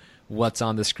into what's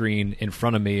on the screen in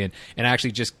front of me, and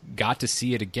actually just got to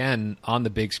see it again on the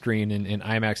big screen in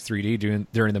IMAX 3D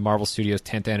during the Marvel Studios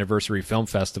 10th Anniversary Film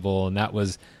Festival, and that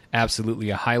was absolutely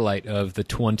a highlight of the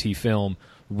 20-film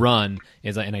run.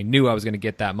 And I knew I was going to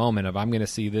get that moment of I'm going to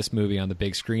see this movie on the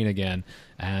big screen again,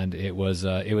 and it was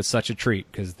such a treat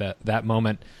because that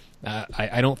moment.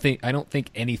 I don't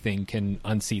think anything can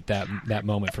unseat that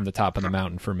moment from the top of the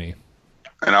mountain for me.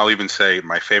 And I'll even say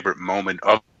my favorite moment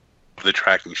of the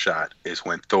tracking shot is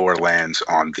when Thor lands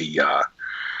on the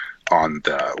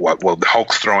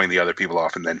Hulk's throwing the other people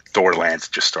off, and then Thor lands,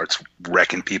 just starts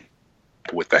wrecking people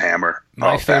with the hammer.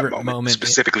 My favorite moment,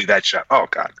 specifically that shot. Oh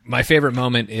God! My favorite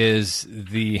moment is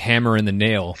the hammer and the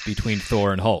nail between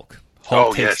Thor and Hulk.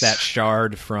 Hulk takes that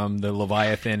shard from the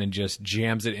Leviathan and just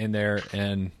jams it in there,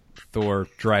 and Thor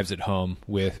drives it home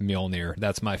with Mjolnir.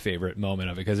 That's my favorite moment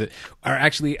of it, I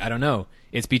don't know.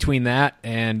 It's between that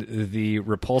and the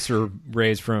repulsor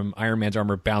rays from Iron Man's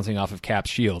armor bouncing off of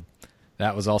Cap's shield.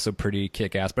 That was also pretty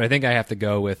kick-ass. But I think I have to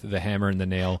go with the hammer and the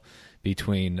nail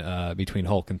between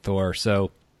Hulk and Thor.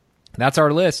 So that's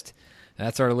our list.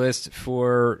 That's our list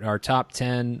for our top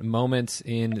 10 moments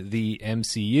in the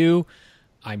MCU.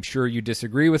 I'm sure you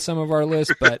disagree with some of our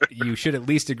lists, but you should at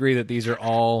least agree that these are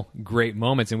all great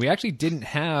moments. And we actually didn't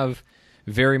have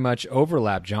very much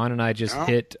overlap. John and I just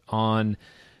hit on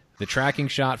the tracking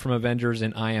shot from Avengers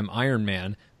and I Am Iron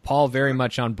Man. Paul very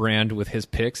much on brand with his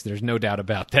picks. There's no doubt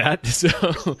about that.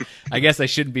 So I guess I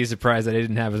shouldn't be surprised that I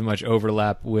didn't have as much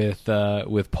overlap with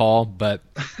Paul. But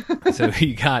so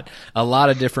you got a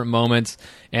lot of different moments,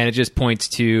 and it just points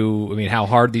to, how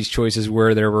hard these choices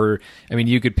were.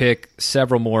 You could pick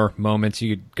several more moments.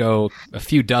 You could go a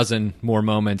few dozen more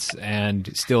moments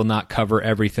and still not cover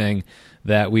everything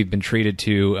that we've been treated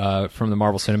to from the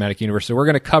Marvel Cinematic Universe. So we're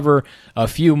going to cover a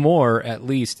few more, at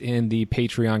least, in the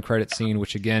Patreon credit scene,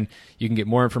 which, again, you can get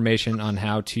more information on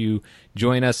how to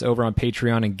join us over on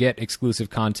Patreon and get exclusive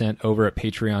content over at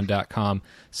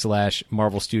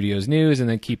patreon.com/Marvel Studios News, and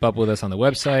then keep up with us on the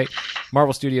website,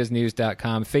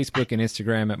 marvelstudiosnews.com, Facebook and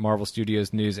Instagram at Marvel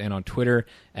Studios News, and on Twitter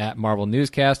at Marvel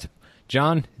Newscast.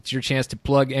 John, it's your chance to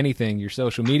plug anything, your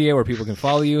social media where people can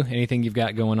follow you, anything you've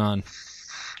got going on.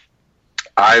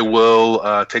 I will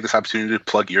take this opportunity to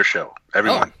plug your show.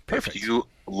 Everyone, if you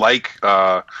like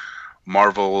Marvel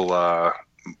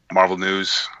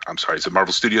News, I'm sorry, is it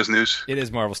Marvel Studios News? It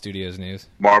is Marvel Studios News.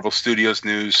 Marvel Studios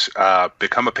News.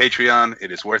 Become a Patreon.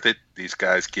 It is worth it. These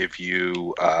guys give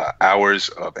you hours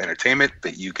of entertainment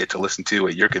that you get to listen to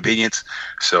at your convenience.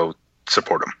 So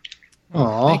support them.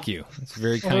 Aw. Thank you. That's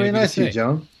very kind of you nice to say. of you,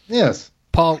 John. Yes.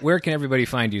 Paul, where can everybody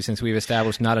find you since we've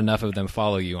established not enough of them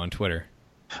follow you on Twitter?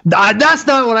 That's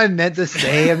not what I meant to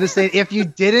say. I'm just saying, if you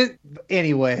didn't,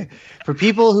 anyway, for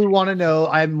people who want to know,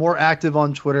 I'm more active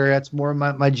on Twitter. That's more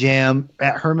my jam,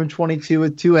 at Herman22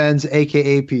 with 2 N's,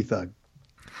 a.k.a. P-Thug.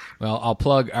 Well, I'll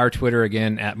plug our Twitter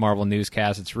again, at Marvel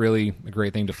Newscast. It's really a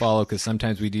great thing to follow because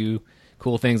sometimes we do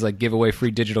cool things like give away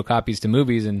free digital copies to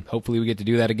movies, and hopefully we get to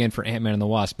do that again for Ant-Man and the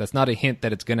Wasp. That's not a hint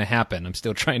that it's going to happen. I'm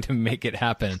still trying to make it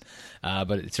happen,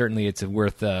 but it's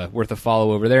worth a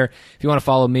follow over there. If you want to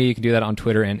follow me, you can do that on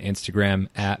Twitter and Instagram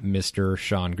at Mr.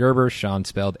 Sean Gerber, Sean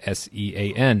spelled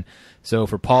S-E-A-N. So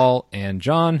for Paul and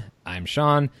John, I'm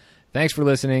Sean. Thanks for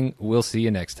listening. We'll see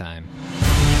you next time.